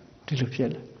ယ်ဒီလိုဖြစ်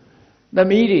လာသ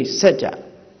မီးတွေဆက်ကြ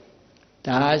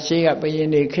ဒါရှိကဘယင်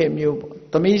တွေခေမျိုးပေါ့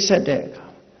သမီးဆက်တဲ့အခါ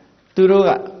သူတို့က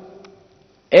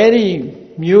အဲ့ဒီ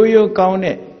မျိုးရိုးကောင်း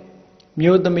တဲ့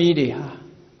မျိုးသမီးတွေဟာ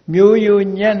မျိုးရိုး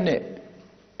ညံ့တဲ့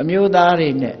အမျိုးသားတွေ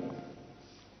နဲ့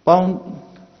ပေါ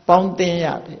င်းသင်းရ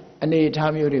တဲ့အနေအ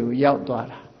ထားမျိုးတွေကိုရောက်သွား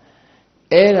တာ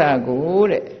အဲ့ဒါကို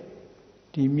တဲ့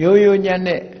ဒီမျိုးရိုးညံ့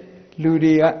တဲ့လူ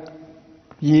တွေက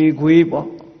ရေခွေးပေါ့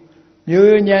မျိုး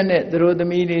ရိုးညံ့တဲ့သူတို့သ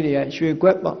မီးလေးတွေကရွှေခွ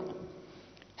က်ပေါ့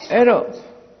အဲ့တော့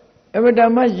အမတ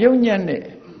မယုံညံ့တဲ့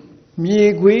မြေ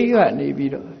ခွေးကနေ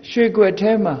ပြီးတော့ရွှေခွက်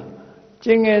ထဲမှာကျ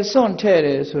င်ငယ်စွန့်ထဲ့တ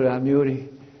ယ်ဆိုတာမျိုးတွေ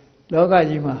လောက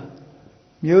ကြီးမှာ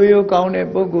မျိုးရိုးကောင်းတဲ့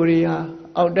ပုဂ္ဂိုလ်တွေဟာ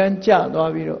အောက်တန်းကျ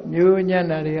သွားပြီးတော့မျိုးရိုးညံ့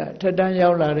တာတွေကထက်တန်းရော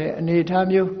က်လာတဲ့အနေအထား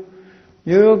မျိုး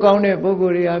မျိုးရိုးကောင်းတဲ့ပုဂ္ဂို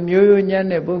လ်တွေကမျိုးရိုးညံ့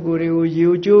တဲ့ပုဂ္ဂိုလ်တွေကိုယူ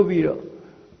ကျိုးပြီးတော့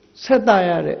ဆက်တရ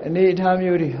တဲ့အနေအထား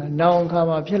မျိုးတွေဟာနောင်အခါ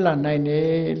မှာဖြစ်လာနိုင်တ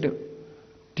ယ်လို့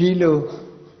ဒီလို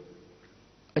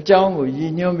အကြောင်းကိုရ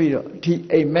ည်ညွှန်းပြီးတော့ဒီ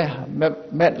အိမ်မက်ဟာ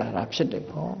မက်လာတာဖြစ်တယ်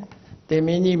ပေါ့သင်မ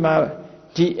င်းကြီးမှာ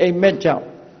ဒီအိမ်မက်ကြောင့်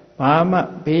ဘာမှ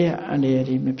ဘေးအန္တရာ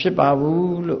ယ်မဖြစ်ပါ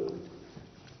ဘူးလို့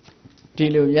ဒီ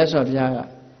လိုမြတ်စွာဘုရားက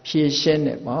ဖြေရှင်းတ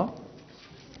ယ်ပေါ့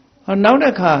ဟောနောက်တ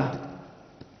စ်ခါ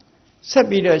ဆက်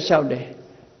ပြီးတော့လျှောက်တယ်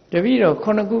တပည့်တော်ခု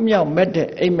နှစ်ခုမြောက်မက်တဲ့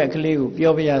အိမ်မက်ကလေးကို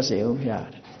ပြောပြရစေဦးဘုရား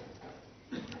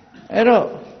အဲ့တော့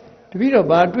တပည့်တော်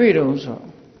ဘာတွေ့တုံးဆို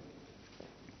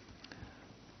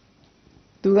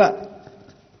သူက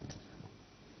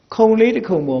ခုံလေးတစ်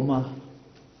ခုံပေါ်မှာ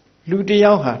လူတစ်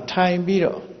ယောက်ဟာထိုင်ပြီး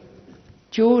တော့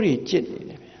ကျိုးတွေကျစ်နေ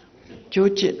တယ်ဗျာ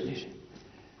ကျိုးကျစ်နေတယ်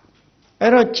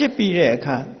အဲ့တော့ကျစ်ပြီးတဲ့အ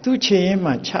ခါသူ့ခြေရင်း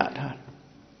မှာချထားတယ်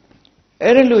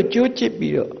အဲ့ဒါလို့ကျိုးကျစ်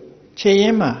ပြီးတော့ခြေရ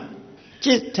င်းမှာကျ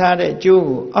စ်ထားတဲ့ကျိုး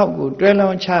ကိုအောက်ကိုတွဲလော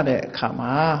င်းချတဲ့အခါ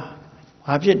မှာ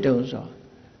ဘာဖြစ်တုံးဆို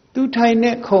သူထိုင်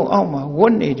တဲ့ခုံအောက်မှာဝ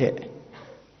တ်နေတဲ့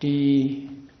ဒီ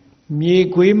မြေ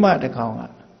ခွေးမတစ်ကောင်က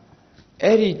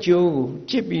အဲ့ဒီကျိုးကို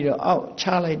ကျစ်ပြီးတော့အောက်ချ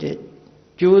လိုက်တဲ့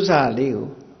ကျိုးစာလေးကို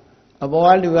အပေါ်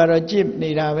ကလူကတော့ကျစ်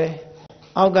နေတာပဲ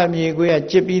အောက်ကမြေခွေးက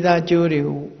ကျစ်ပြီးသားကျိုးတွေ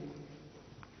ကို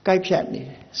ကိုက်ဖြတ်နေတ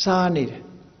ယ်စားနေတယ်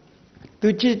သူ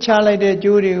ကျစ်ချလိုက်တဲ့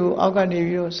ကျိုးတွေကိုအောက်ကနေ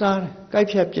ပြီးတော့စားတယ်ကိုက်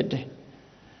ဖြတ်ပစ်တယ်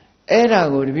အဲ့ဒါ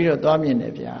ကိုတပည့်တော့သွားမြင်တ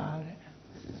ယ်ဗျာတဲ့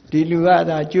ဒီလူက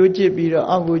ဒါကျိုးကျစ်ပြီးတော့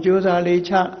အောက်ကိုကျိုးစားလေး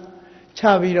ချ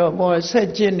ပြီးတော့ပေါ်ဆက်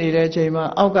ကျစ်နေတဲ့အချိန်မှာ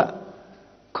အောက်က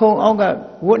ခုံအောက်က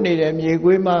ဝတ်နေတဲ့မြေ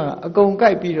ခွေးမကအကုန်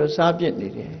ကိုက်ပြီးတော့စားပစ်နေ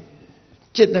တယ်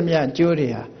ကျစ်သမျှကျိုးတွေ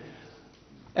ဟာ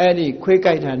အဲ့ဒီခွေး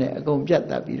ကိုက်တာနဲ့အကုန်ပြတ်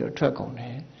တတ်ပြီးတော့ထွက်ကုန်တ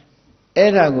ယ်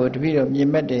အဲ့ဒါကိုတပည့်တော့မြင်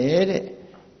မဲ့တယ်တဲ့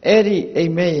အဲ့ဒီအိ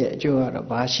မ်မက်ရဲ့အကျိုးကတော့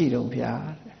ဘာရှိတုံးဗျာ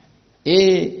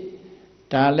အေး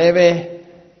ဒါလည်းပဲ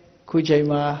ခုချိန်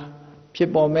မှာ ဖြစ်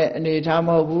ပေါ်မဲ့အနေထားမ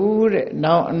ဟုတ်ဘူးတဲ့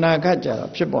နောက်အနာဂတ်ကြ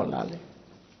တော့ဖြစ်ပေါ်လာတယ်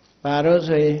ဘာလို့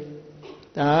ဆိုရင်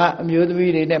ဒါကအမျိုးသ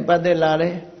မီးတွေနဲ့ပတ်သက်လာတ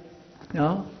ယ်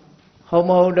နော်ဟုတ်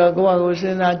မဟုတ်တော့ကိုယ့်အကိုစ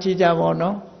ဉ်းစားကြည့်ကြပါဦး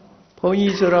နော်ဘုန်း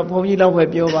ကြီးဆိုတော့ဘုန်းကြီးလောက်ပဲ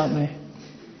ပြောပါမယ်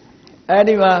အဲ့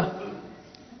ဒီမှာ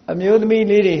အမျိုးသမီး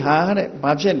လေးတွေဟာတဲ့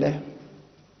ဘာဖြစ်လဲ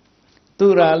သူ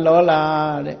ရာလောလာ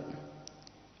တဲ့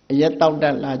အရက်တောက်တ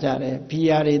က်လာကြတယ်ဘီ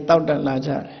ယာတွေတောက်တက်လာ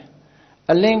ကြတယ်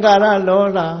အလင်္ကာရလော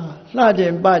လာလှကျ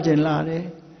င်ပကျင်လာတယ်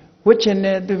ဝတ်ချင်တ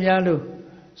ယ်သူများလို့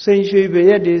စိန်ရွှေပ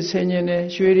ရက်တွေဆင်ញင်တယ်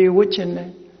ရွှေတွေဝတ်ချင်တယ်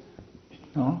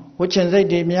နော်ဝတ်ချင်စိတ်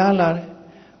တွေများလာတယ်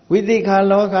ဝိသိခာ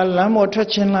လောကလမ်းပေါ်ထွက်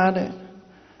ချင်လာတယ်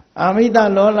အာမိတ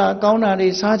လောလာကောင်းတာတွေ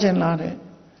စားချင်လာတယ်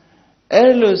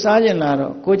အဲ့လိုစားချင်လာ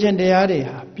တော့ကိုချင်းတရားတွေ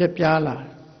ဟာပြက်ပြားလာ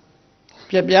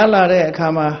ပြက်ပြားလာတဲ့အခါ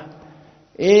မှာ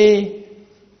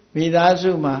မိသား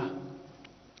စုမှာ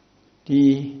ဒီ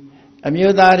အ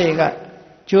မျိုးသားတွေက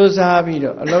ကြိုးစားပြီး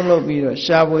တော့အလုပ်လုပ်ပြီးတော့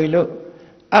ရှာဖွေလို့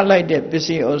အပ်လိုက်တဲ့ပစ္စ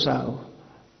ည်းဥစ္စာကို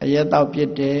အရက်တောက်ပစ်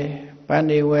တယ်ပန်း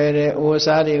တွေဝယ်တယ်အိုး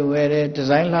စားတွေဝယ်တယ်ဒီ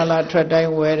ဇိုင်းလှလှထွက်တို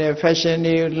င်းဝယ်တယ်ဖက်ရှင်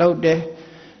တွေလုပ်တယ်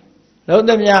လုပ်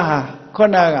သမျှဟာခု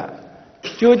နက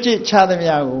ကြိုးကြစ်ချသ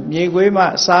မျှကိုမြေခွေးမှ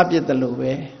စားပစ်တယ်လို့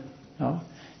ပဲနော်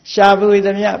ရှာဖွေသ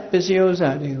မျှပစ္စည်းဥစ္စာ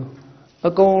တွေကို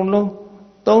အကုန်လုံး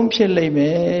သုံးဖြစ်လိမ့်မ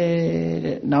ယ်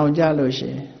တဲ့နောင်ကြလို့ရှိ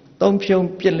ရင်သုံးဖြုံ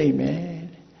ပြစ်လိမ့်မယ်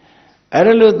အဲ့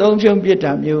ဒါလို့သုံးဖြုံပြစ်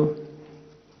တာမျိုး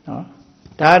နော်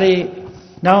ဒါတွေ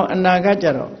နောက်အနာဂတ်ကြ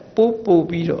တော့ပို့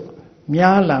ပြီးတော့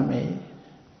များလာမယ်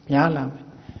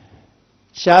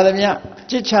ရှားသမျှ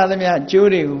ကြစ်ချသမျှကျိုး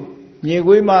တွေကိုမြေ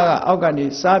ခွေးမကအောက်ကနေ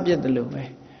စားပစ်တယ်လို့ပဲ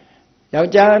ယော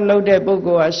က်ျားလှုပ်တဲ့ပုဂ္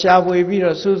ဂိုလ်ကရှားပွေပြီး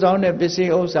တော့စူဆောင်းတဲ့ပစ္စ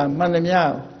ည်းဥစ္စာမှန်သမျှ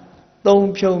သုံး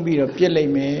ဖြုံပြီးတော့ပြစ်လို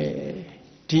က်မယ်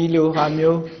ဒီလိုဟာ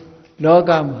မျိုးလော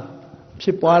ကမှာဖြ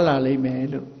စ်ပွားလာလိမ့်မယ်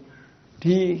လို့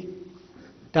ဒီ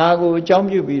ဒါကိုအကြောင်း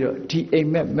ပြုပြီးတော့ဒီအိမ်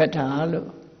မက်မက်တာလို့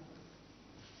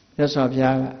မြတ်စွာဘု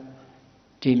ရားက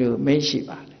ဒီလိုမိန့်ရှိ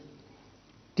ပါတယ်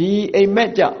ဒီအိမ်မ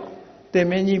က်ကြောင့်သင်္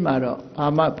မင်းကြီးမှာတော့ဘာ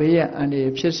မှဘေးရန်အန္တရာ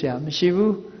ယ်ဖြစ်เสียမရှိ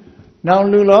ဘူးနောင်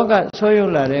လူလောကဆွဲရု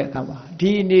ပ်လာတဲ့အခါမှာဒီ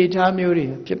အနေအထားမျိုးတွေ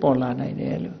ဖြစ်ပေါ်လာနိုင်တ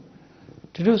ယ်လို့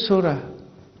ဒီလိုဆိုတာ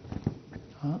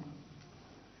ဟော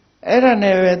အဲ့ဒါ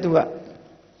နဲ့ပဲသူက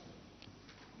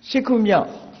ရှစ်ခုမြောက်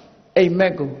အိမ်မ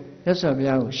က်ကိုမြတ်စွာဘု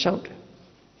ရားကိုလျှောက်တယ်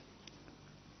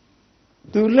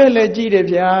သူလဲကြည့်တယ်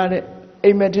ဗျာတဲ့အိ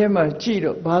မ်မက်ထဲမှာကြည့်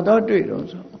တော့ဘာတော့တွေ့တော့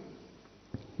ဆို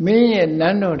မင်းရဲ့န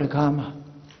န်းတော်တကားမှာ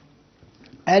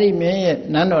အဲ့ဒီမင်းရဲ့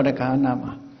နန်းတော်တကားနာ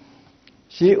မှာ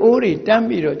ရေအိုးတွေတန်း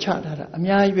ပြီးတော့ချထားတာအ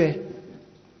များကြီးပဲ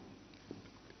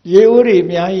ရေအိုးတွေအ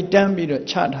များကြီးတန်းပြီးတော့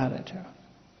ချထားတယ်တဲ့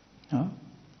နော်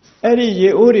အဲ့ဒီရေ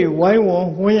အိုးတွေဝိုင်းဝ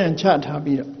န်းရံချထား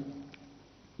ပြီးတော့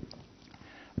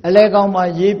အလဲကောင်မှာ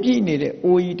ရေပြည့်နေတဲ့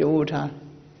အိုးကြီးတိုးထား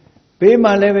ဘေး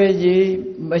မှာလည်းပဲရေ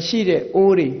မရှိတဲ့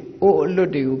အိုးတွေအိုးအလွ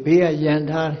တ်တွေကိုဘေးကရံ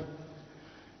ထားတယ်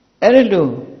အဲ့ဒီလို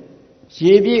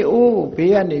ရေပြည့်အိုးကို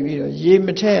ဘေးကနေပြီးတော့ရေမ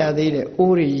ထက်ရသေးတဲ့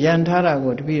အိုးတွေရံထားတာ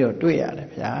ကိုတပည့်တော်တွေ့ရတယ်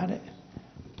ဗျာတဲ့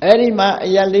အဲ့ဒီမှာအ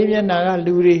ရာလေးမျက်နှာက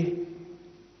လူတွေ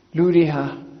ဟာ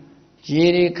ရေ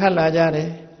တွေခတ်လာကြတယ်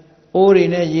အိုးတွေ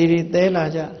နဲ့ရေတွေသဲလာ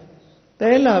ကြ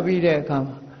သဲလာပြီးတဲ့အခါ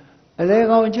မှာအလဲ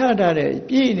ကောင်ချထားတဲ့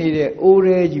ပြည့်နေတဲ့အိုး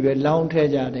တွေကြီးပဲလောင်းထည့်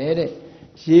ကြတယ်တဲ့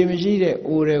ရေမရှိတဲ့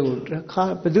အိုးတွေကိုတစ်ခါ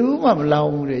ဘယ်သူမှမလော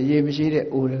င်းဘူးတဲ့ရေမရှိတဲ့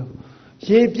အိုးတွေကို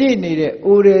ရေပြည့်နေတဲ့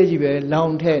အိုးတွေကြီးပဲလော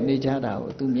င်းထည့်နေကြတာ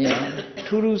ကိုသူမြင်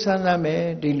ထူးထူးဆန်းဆန်းပဲ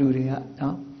ဒီလူတွေက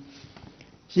နော်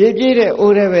ရေပြည့်တဲ့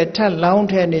အိုးတွေပဲထပ်လောင်း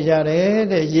ထည့်နေကြတယ်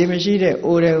တဲ့ရေမရှိတဲ့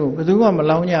အိုးတွေကိုဘယ်သူမှမ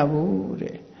လောင်းကြဘူး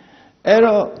တဲ့အဲ့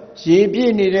တော့ရေပြ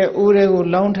ည့်နေတဲ့အိုးတွေကို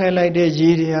လောင်းထည့်လိုက်တဲ့ရေ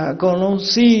တွေဟာအကုန်လုံး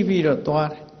စီးပြီးတော့သွား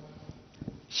တယ်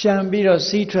ရှံပြီးတော့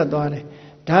စီးထွက်သွားတယ်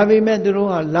ဒါပေမဲ့သူတို့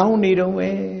ဟာလောင်းနေတော့ပဲ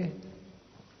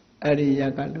အဲ့ဒီရ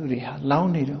ကလူတွေဟာလော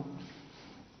င်းနေတော့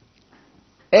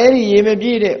အဲ့ဒီရေမပြ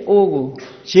ည့်တဲ့အိုးကို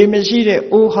ရေမရှိတဲ့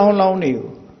အိုးဟောင်းလောင်းတွေကို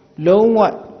လုံးဝ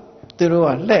သူတို့က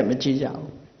လှည့်မကြည့်ကြ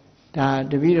ဘူးဒါ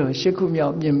တပည့်တော်ရှစ်ခုမြော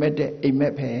က်မြင်မဲ့တဲ့အိမ်မ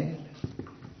က်ပဲ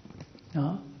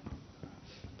နော်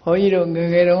ဘုန်းကြီးတို့ငယ်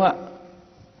ငယ်တုန်းက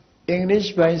English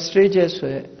by Stranger ဆို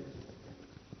တဲ့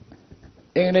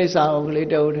အင်္ဂလိပ်စာအုပ်ကလေး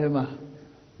တစ်အုပ်ထဲမှာ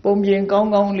ပုံပြင်ကောင်း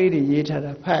ကောင်းလေးတွေရေးထား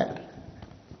တာဖတ်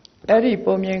အဲ့ဒီ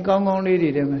ပုံပြင်ကောင်းကောင်းလေးတွေ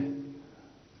ထဲမှာ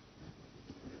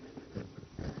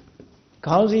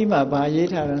ခေါင်းစည်းမှာဗာရေး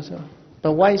ထားတာဆို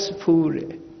The Wise Fool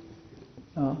တဲ့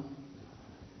နော်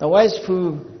The Wise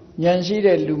Fool ဉာဏ်ရှိ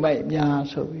တဲ့လူမိုက်များ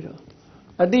ဆိုပြီးတော့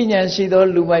အသိဉာဏ်ရှိသော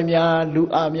လူမိုက်များလူ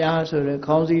အားများဆိုတဲ့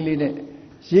ခေါင်းစည်းလေးနဲ့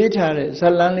ရေးထားတဲ့ဇာ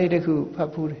တ်လမ်းလေးတစ်ခုဖ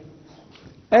တ်ဖူးတယ်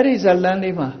အဲ့ဒီဇာတ်လမ်း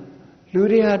လေးမှာလူ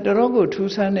တွေဟာတော်တော်ကို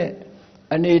ထူးဆန်းတဲ့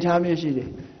အနေအထားမျိုးရှိတယ်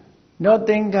နော်သ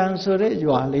င်္ကန်းဆိုတဲ့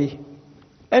ရွာလေး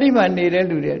အဲ့ဒီမှာနေတဲ့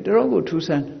လူတွေတော်တော်ကိုထူးဆ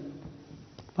န်းတယ်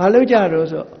ဘာလို့ကြတော့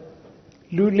ဆို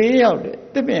လူ၄ယောက်တဲ့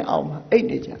တစ်ပင်အောက်မှာအိတ်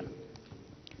နေကြ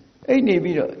အိတ်နေ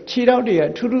ပြီးတော့ခြေထောက်တွေက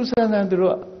ထူးထူးဆန်းဆန်းသူ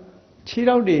တို့ခြေ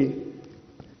ထောက်တွေ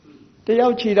တယော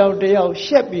က်ခြေထောက်တယောက်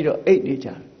ရှက်ပြီးတော့အိတ်နေကြ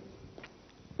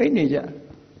အိတ်နေကြ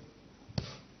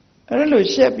အဲ့လို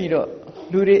ရှက်ပြီးတော့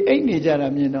လူတွေအိတ်နေကြတာ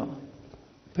မြင်တော့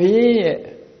ဘုရင်ရဲ့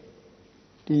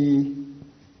ဒီ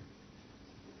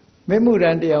မေမှုရ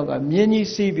န်တယောက်ကမြင်းကြီး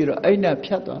စီးပြီးတော့အိတ်နဲ့ဖြ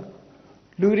တ်သွား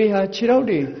လူတွေဟာခြေထောက်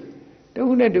တွေတ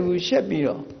ခုနဲ့တခုရှက်ပြီး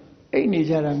တော့အိတ်နေ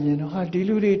ကြတာမြင်တော့ဟာဒီ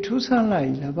လူတွေထူးဆန်းလို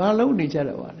က်လားဘာလို့နေကြ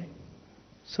တာပါလဲ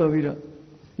ဆိုပြီးတော့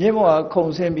မြင်းဘောကခုံ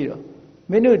ဆင်းပြီးတော့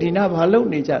မင်းတို့ဒီနာဘာလို့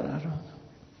နေကြတာတော့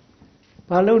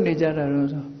ဘာလို့နေကြတာတော့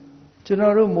ဆိုကျွန်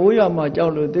တော်တို့မိုးရွာမှာကြော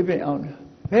က်လို့သစ်ပင်အောင်တယ်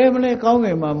ဘယ်မလဲကောင်းင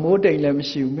င်မှာမိုးတိမ်လည်းမ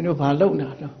ရှိဘူးမင်းတို့ဘာလုပ်နေ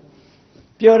တာတော့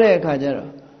ပြောတဲ့အခါကျတော့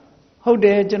ဟုတ်တ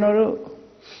ယ်ကျွန်တော်တို့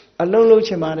အလုံးလုံး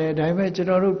ချင်ပါတယ်ဒါပေမဲ့ကျွန်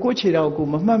တော်တို့ကိုယ့်ခြေထောက်ကို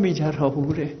မမှတ်မိကြတော့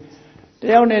ဘူးတဲ့တ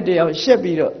ယောက်နဲ့တယောက်ရှက်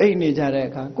ပြီးတော့အိတ်နေကြတဲ့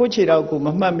အခါကိုယ့်ခြေထောက်ကိုမ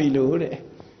မှတ်မိလို့တဲ့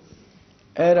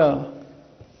အဲ့တော့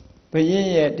ဘုရင်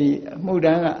ရဲ့ဒီအမှုတ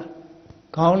န်းက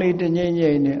ခေါင်းလေးတငိမ့်ငိ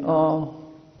မ့်နဲ့အော်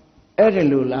အဲ့ဒါ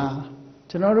လို့လား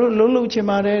ကျွန်တော်တို့လုံးလုံးချင်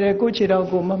ပါတယ်တဲ့ကိုယ့်ခြေထောက်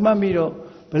ကိုမမှတ်မိတော့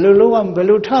ဘယ်လိုလုံးဝဘယ်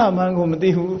လိုထမှန်းကိုမသိ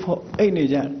ဘူးပေါ့အိတ်နေ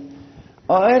ကြတယ်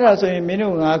အော်အဲ့ဒါဆိုရင်မင်း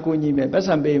တို့ငါကူညီမယ်ပတ်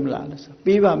စံပေးမလားလို့ဆို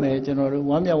ပေးပါမယ်ကျွန်တော်တို့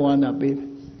ဝမ်းမြောက်ဝမ်းသာပေးမယ်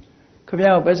ခင်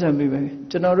ဗျားကိုပတ်စံပေးမယ်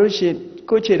ကျွန်တော်တို့ရှေ့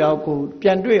ကိုယ့်ခြေထောက်ကိုပြ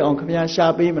န်တွေ့အောင်ခင်ဗျားရှာ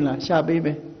ပေးမလားရှာပေးမ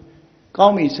ယ်ကော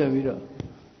င်းပြီဆိုပြီးတော့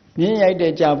မြင်းရိုက်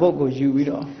တဲ့ကြာပုတ်ကိုယူပြီး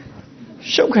တော့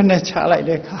ရှုပ်ခနဲ့ချလိုက်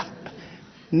တဲ့အခါ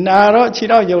နာတော့ခြေ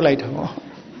ထောက်ယုတ်လိုက်တော့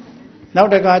နော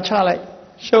က်တခါချလိုက်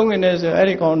ရှုံးနေဆိုအဲ့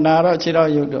ဒီကောင်နာတော့ခြေထော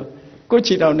က်ယုတ်တော့ကိုယ့်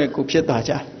ခြေထောက်နဲ့ကိုဖြစ်သွား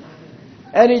ကြ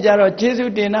အဲ့ဒီကြတော့ကျေး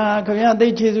ဇူးတင်တာခင်ဗျားသိ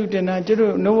ကျေးဇူးတင်တာကျ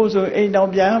တို့နှုတ်ဖို့ဆိုအိမ်တောင်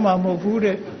ပြန်ရမှာမဟုတ်ဘူး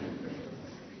တဲ့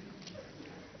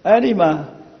အဲ့ဒီမှာ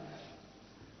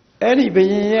အဲ့ဒီဘု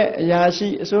ရင်ရဲ့အရာရှိ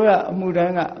အစိုးရအမှုတ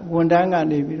န်းကဝန်တန်းက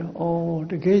နေပြီးတော့ဩ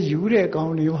တကယ်ယူတဲ့ကော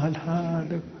င်းလေးပါလား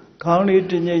လို့ခေါင်းလေး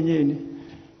တင်းငိမ့်ငိမ့်နေ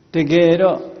တကယ်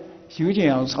တော့ယူချင်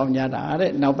အောင်ဆောင်ကြတာ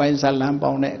တဲ့နောက်ပိုင်းဇလံ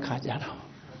ပေါင်းတဲ့အခါကျတော့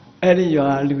အဲ့ဒီရွာ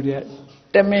လူတွေ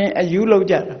တမင်အယူလောက်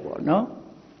ကြတာပေါ့နော်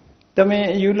တမင်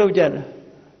အယူလောက်ကြတာ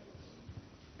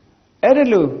အဲ့ဒါ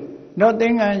လို့တော့သ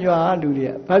င်္ကန်းရွာလူတွေ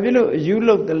ကဘာဖြစ်လို့အယူ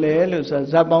လောက်တယ်လဲလို့ဆို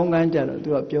ဇက်ပေါင်းကန်းကြတော့သူ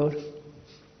ကပြောတယ်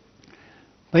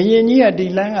ဘယင်ကြီးကဒီ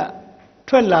လမ်းက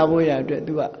ထွက်လာဖို့ရအတွက်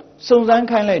သူကစုံစမ်း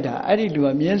ခိုင်းလိုက်တာအဲ့ဒီလူက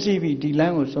မြင်းစည်းပြီးဒီလ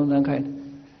မ်းကိုစုံစမ်းခိုင်းတယ်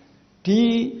ဒီ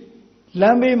လ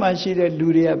မ်းဘေးမှာရှိတဲ့လူ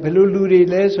တွေကဘယ်လိုလူတွေ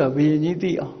လဲဆိုတော့ဘယင်ကြီး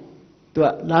သိအောင်သူက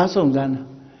လားစုံစမ်းတာ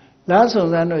လားစုံ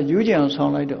စမ်းတော့ယူကြအောင်ဆော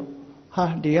င်လိုက်တော့ဟာ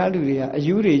ဒီကလူတွေကအ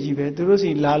ယူတွေကြီးပဲသူတို့စီ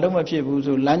လာလို့မဖြစ်ဘူး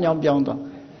ဆိုလမ်းကြောင်းပြောင်းသွား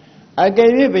အကယ်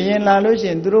၍ဘယင်လာလို့ရှိ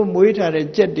ရင်သူတို့မွေးထားတဲ့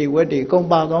ကြက်တွေဝက်တွေကုန်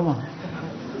ပါသွားမှာ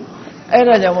အဲ့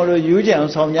ဒါကြောင့်မလို့ယူကြအော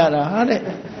င်ဆောင်ကြတာဟာတဲ့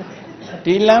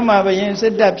ဒီလမ်းမှာဘယင်စ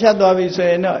စ်တပ်ဖြတ်သွားပြီဆို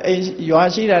ရင်တော့အိမ်ရွာ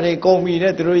ရှိတာတွေကုန်ပြီ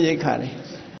တဲ့သူတို့ရိတ်ခါတယ်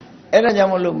အဲ့ဒါကြော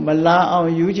င့်မလို့မလာအောင်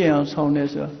ယူကြအောင်ဆောင်တယ်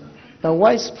ဆိုတော့ The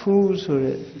Wise Fool ဆို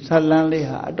တဲ့ဇာတ်လမ်းလေး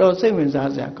ဟာအတော်စိတ်ဝင်စား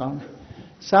စရာကောင်းတယ်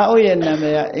စာအုပ်ရဲ့နာမ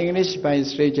ည်က English by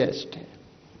Strangers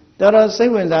တော်စိ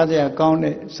တ်ဝင်စားစရာကောင်း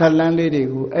တဲ့ဇာတ်လမ်းလေးတွေ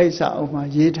ကိုအဲ့စာအုပ်မှာ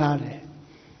ရေးထားတယ်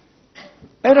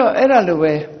အဲ့တော့အဲ့ဒါလို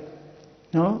ပဲ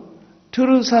နော်ထူး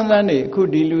ထူးဆန်းဆန်းနေအခု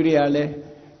ဒီလူတွေကလည်း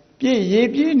ပြည့်ရေ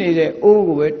ပြည့်နေတဲ့အိုး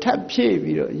ကိုပဲထပ်ဖြည့်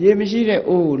ပြီးတော့ရေမရှိတဲ့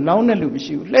အိုးကိုလောင်းတဲ့လူမ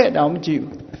ရှိဘူးလှဲ့တောင်မကြည့်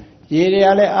ဘူးရေတွေက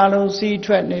လည်းအလုံးစီး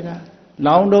ထွက်နေတာ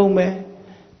လောင်းတုံးပဲ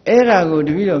အဲ့ဒါကိုတ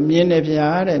ပည့်တော်မြင်တယ်ဗျာ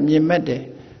တဲ့မြင်မဲ့တယ်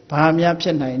ဘာများဖြ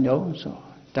စ်နိုင်တော့ဆို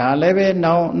ဒါလည်းပဲ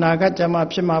နောင်အနာဂတ်ကျမှ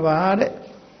ဖြစ်မှာပါတဲ့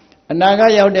အနာဂ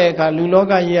တ်ရောက်တဲ့အခါလူလော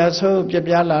ကကြီးဟာဆုပ်ပြ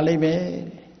ပြလာလိမ့်မယ်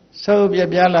ဆုပ်ပြ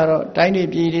ပြလာတော့တိုင်းပြ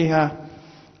ည်တွေဟာ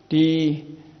ဒီ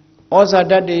ဩဇာ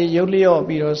တတ်တွေရုပ်လျော့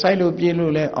ပြီးတော့စိုက်လို့ပြေး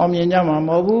လို့လဲအောင်မြင်ကြမှာမ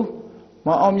ဟုတ်ဘူးမ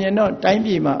အောင်မြင်တော့တိုင်း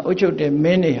ပြည်မှာအုပ်ချုပ်တဲ့မ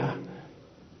င်းတွေဟာ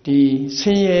ဒီဆ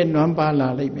င်းရဲလွမ်းပါလာ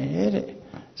လိမ့်မယ်တဲ့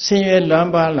ဆင်းရဲလွမ်း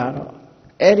ပါလာတော့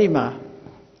အဲ့ဒီမှာ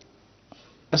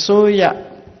အစိုးရ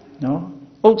နော်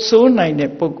အုပ်စိုးနိုင်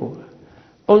တဲ့ပုဂ္ဂိုလ်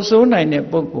အုပ်စိုးနိုင်တဲ့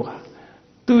ပုဂ္ဂိုလ်ဟာ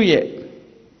သူ့ရဲ့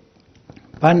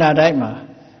ဘန္နာတိုင်းမှာ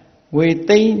ငွေ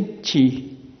သိန်းချီ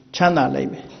ချမ်းသာလိမ့်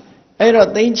မယ်အဲ့တော့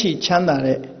သိန်းချီချမ်းသာ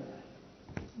တဲ့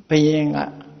ဘယင်က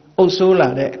အုပ်စိုးလာ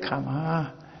တဲ့အခါမှာ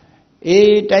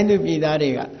တိုင်းသူပြည်သားတွေ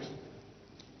က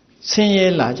ဆင်းရဲ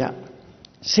လာကြ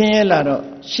ဆင်းရဲလာတော့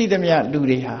ရှိသမျှလူ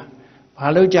တွေဟာဘာ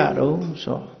လုပ်ကြတော့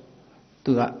ဆို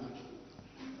သူက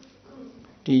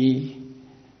ဒီ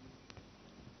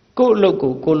ကိုယ့်အလုပ်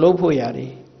ကိုကိုလုပ်ဖို့ရတ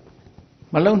ယ်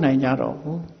မလုပ်နိုင်ကြတော့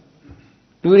ဘူး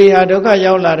လူတွေဟာဒုက္ခ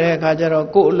ရောက်လာတဲ့အခါကျတော့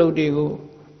ကိုယ့်အလုပ်တွေကို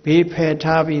ဘေးဖယ်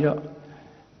ထားပြီးတော့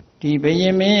ဒီဘယ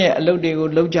င်မင်းရဲ့အလုပ်တွေကို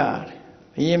လုပ်ကြရတယ်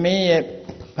ဘယင်မင်းရဲ့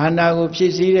ဘန္နာကိုဖြ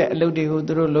ည့်ဆည်းတဲ့အလုပ်တွေကို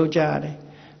သူတို့လုပ်ကြရတယ်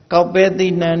ကောက်ပဲသိ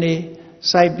နှံတွေ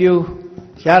စိုက်ပျိုး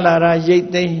ရလာတာရိတ်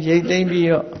သိမ်းပြီး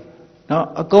တော့နော်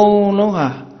အကုန်လုံးဟာ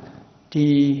ဒီ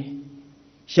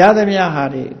ရသမျှဟာ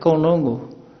တွေအကုန်လုံးကို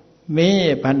မင်း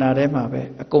ရဲ့ဘန္နာထဲမှာပဲ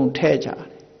အကုန်ထည့်ကြတယ်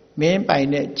မင်းပိုင်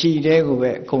တဲ့ကြည်တဲ့ကို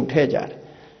ပဲအကုန်ထည့်ကြတယ်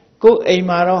ကိုယ်အိမ်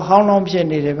မှာတော့ဟောင်းလောင်းဖြစ်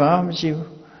နေတယ်ဘာမှမရှိဘူး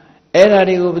အဲ့ဒါ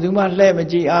တွေကိုဘယ်သူမှလှည့်မ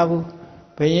ကြည့်အားဘူး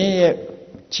ဘယင်းရဲ့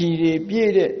ကြည်တွေပြ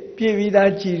ည့်ပြီး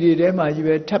သားကြည်တွေထဲမှာကြီး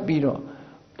ပဲထပ်ပြီးတော့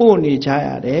ပို့နေကြရ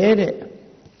တယ်တဲ့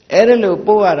အဲ့ဒါလို့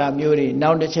ပို့ရတာမျိုးတွေ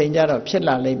နောက်တစ်ချိန်ကျတော့ဖြစ်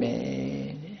လာလိမ့်မယ်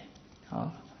တဲ့ဟော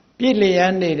ပြည့်လျ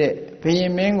က်နေတဲ့ဘယ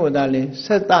င်းမင်းကိုသာလေဆ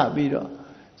က်သပြီးတော့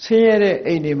ဆင်းရဲတဲ့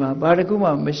အိမ်တွေမှာဘာတစ်ခုမှ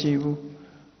မရှိဘူး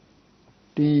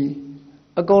ဒီ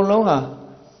အကုန်လုံးဟာ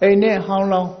အိမ်နဲ့ဟောင်း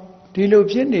လောင်းဒီလို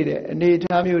ဖြစ်နေတဲ့အနေအ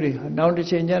ထားမျိုးတွေဟာနောက်တစ်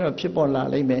ချိန်ကျတော့ဖြစ်ပေါ်လာ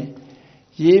လိမ့်မယ်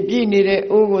ရေပြည့်နေတဲ့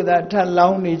အိုးကိုသာထပ်လော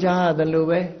င်းနေကြသလို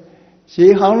ပဲရေ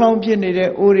ဟောင်းလောင်းဖြစ်နေတဲ့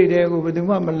အိုးတွေကိုဘယ်သူ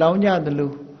မှမလောင်းကြသ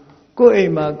လိုကိုယ်အိ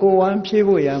မ်မှာကိုယ်ဝမ်းဖြည့်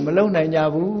ဖို့ရမလုံနိုင်ကြ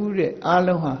ဘူးတဲ့အား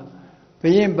လုံးဟာဘ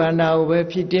ယင်းဗန္နာကိုပဲ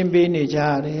ဖြစ်တင်းပေးနေကြရ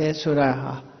တယ်ဆိုတာ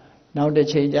ဟာနောက်တစ်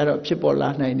ချိန်ကျတော့ဖြစ်ပေါ်လာ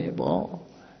နိုင်တယ်ပေါ့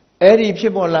အဲ့ဒီဖြ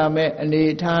စ်ပေါ်လာမဲ့အနေ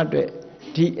အထားအတွက်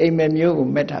ဒီအိမ်မက်မျိုးကို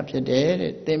မက်တာဖြစ်တယ်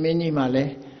တဲ့သင်မင်းကြီးမှလ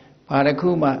ည်းဘာတစ်ခု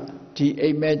မှဒီအိ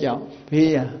မ်မက်ကြောင့်ဘေး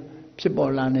ရန်ဖြစ်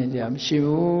ပေါ်လာနိုင်ကြမရှိ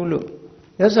ဘူးလို့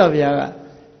မြတ်စွာဘုရားက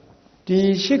ဒီ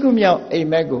ရှိခုမြောက်အိမ်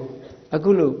မက်ကိုအခု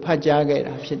လို့ဖတ်ကြားခဲ့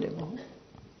တာဖြစ်တယ်ပေါ့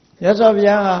မြတ်စွာဘု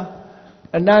ရားဟာ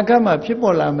အနာဂတ်မှာဖြစ်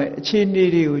ပေါ်လာမဲ့အခြေအနေ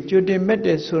တွေကိုကြိုတင်မဲ့တ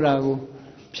ယ်ဆိုတာကို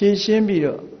ဖြည့်ရှင်းပြီး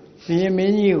တော့ဘုရင်မ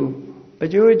င်းကြီးကိုအ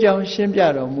ကျိုးအကြောင်းရှင်းပြ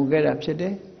တော်မူခဲ့တာဖြစ်တ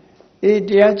ယ်အေးတ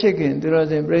ရားချစ်ခင်သူတော်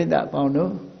စင်ပြိဿအပေါင်း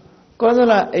တို့ကောသ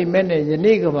လအိမ်မက်နဲ့ယ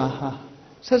နေ့ကဘာဟာ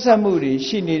ဆက်ဆက်မှုတွေ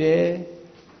ရှိနေတယ်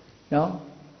နော်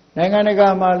နိုင်ငံတကာ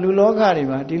မှာလူလောကတွေ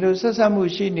မှာဒီလိုဆက်ဆက်မှု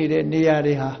ရှိနေတဲ့နေရာ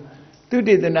တွေဟာသု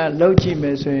တေသနလုပ်ကြည့်မ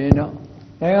ယ်ဆိုရင်တော့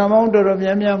နိုင်ငံပေါင်းတော်တော်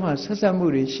များများမှာဆက်ဆက်မှု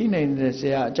တွေရှိနေတဲ့ဆ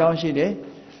ရာအကြောင်းရှိတယ်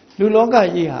လူလောက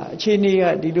ကြီးဟာအခြေအနေက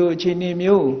ဒီလိုအခြေအနေ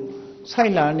မျိုးဆို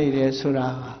က်လာနေတယ်ဆိုတာ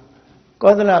ဟာ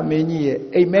ကောသလမင်းကြီးရဲ့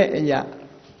အိမ်မက်အရာ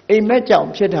အိမ်မက်ကြောင့်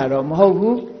ဖြစ်တာတော့မဟုတ်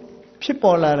ဘူးဖြစ်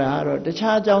ပေါ်လာတာကတော့တ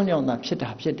ခြားအကြောင်းကြောင့်သာဖြစ်တာ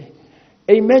ဖြစ်တယ်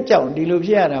အိမ်မက်ကြောင့်ဒီလိုဖြ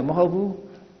စ်ရတာမဟုတ်ဘူး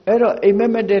အဲ့တော့အိမ်မ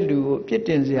က်မဲ့တဲ့လူကိုပြစ်တ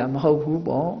င်စရာမဟုတ်ဘူး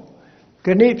ပေါ့ခ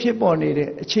ဏဖြစ်ပေါ်နေတဲ့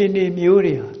အခြေအနေမျိုး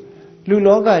တွေဟာလူ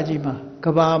လောကကြီးမှာက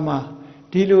ဘာမှာ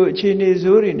ဒီလိုအခြေအနေ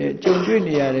ဆိုးတွေနဲ့ကြုံတွေ့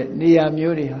နေရတဲ့နေရာ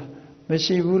မျိုးတွေဟာမ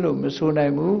ရှိဘူးလို့မဆိုနို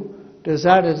င်ဘူးတ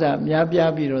စားများ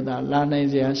ပြားပြီးတော့သာလာနိုင်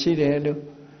စရာရှိတယ်လို့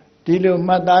ဒီလို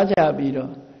မှတ်သားကြပြီး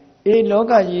တော့အေးလော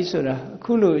ကကြီးဆိုတာအ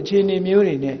ခုလိုအခြေအနေမျိုး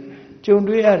တွေနဲ့ကြုံ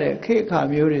တွေ့ရတဲ့ခေတ်အခါ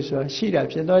မျိုးတွေဆိုတာရှိတာ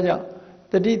ဖြစ်သောကြောင့်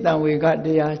တတိတံဝေကတ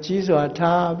ရားကြီးစွာ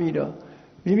ထားပြီးတော့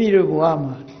မိမိတို့ဘဝ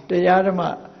မှာတရားဓမ္မ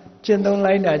ကျင့်သုံး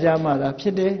လိုက်တာကြမှာသာဖြ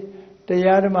စ်တယ်တ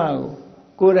ရားဓမ္မ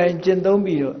ကိုယ်တိုင်ကျင့်သုံး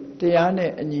ပြီးတော့တရား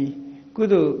နဲ့အညီကု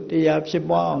သိုလ်တရားဖြစ်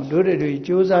ပွားအောင်တို့တွေ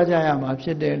ကြိုးစားကြရမှာဖြ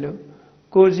စ်တယ်လို့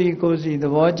ကိုယ်စီသ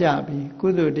ဘောကျပြီးကု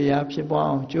သိုလ်တရားဖြစ်ပွား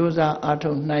အောင်ကြိုးစားအား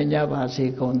ထုတ်နိုင်ကြပါစေ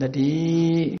ကုန်သတ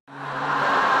ည်း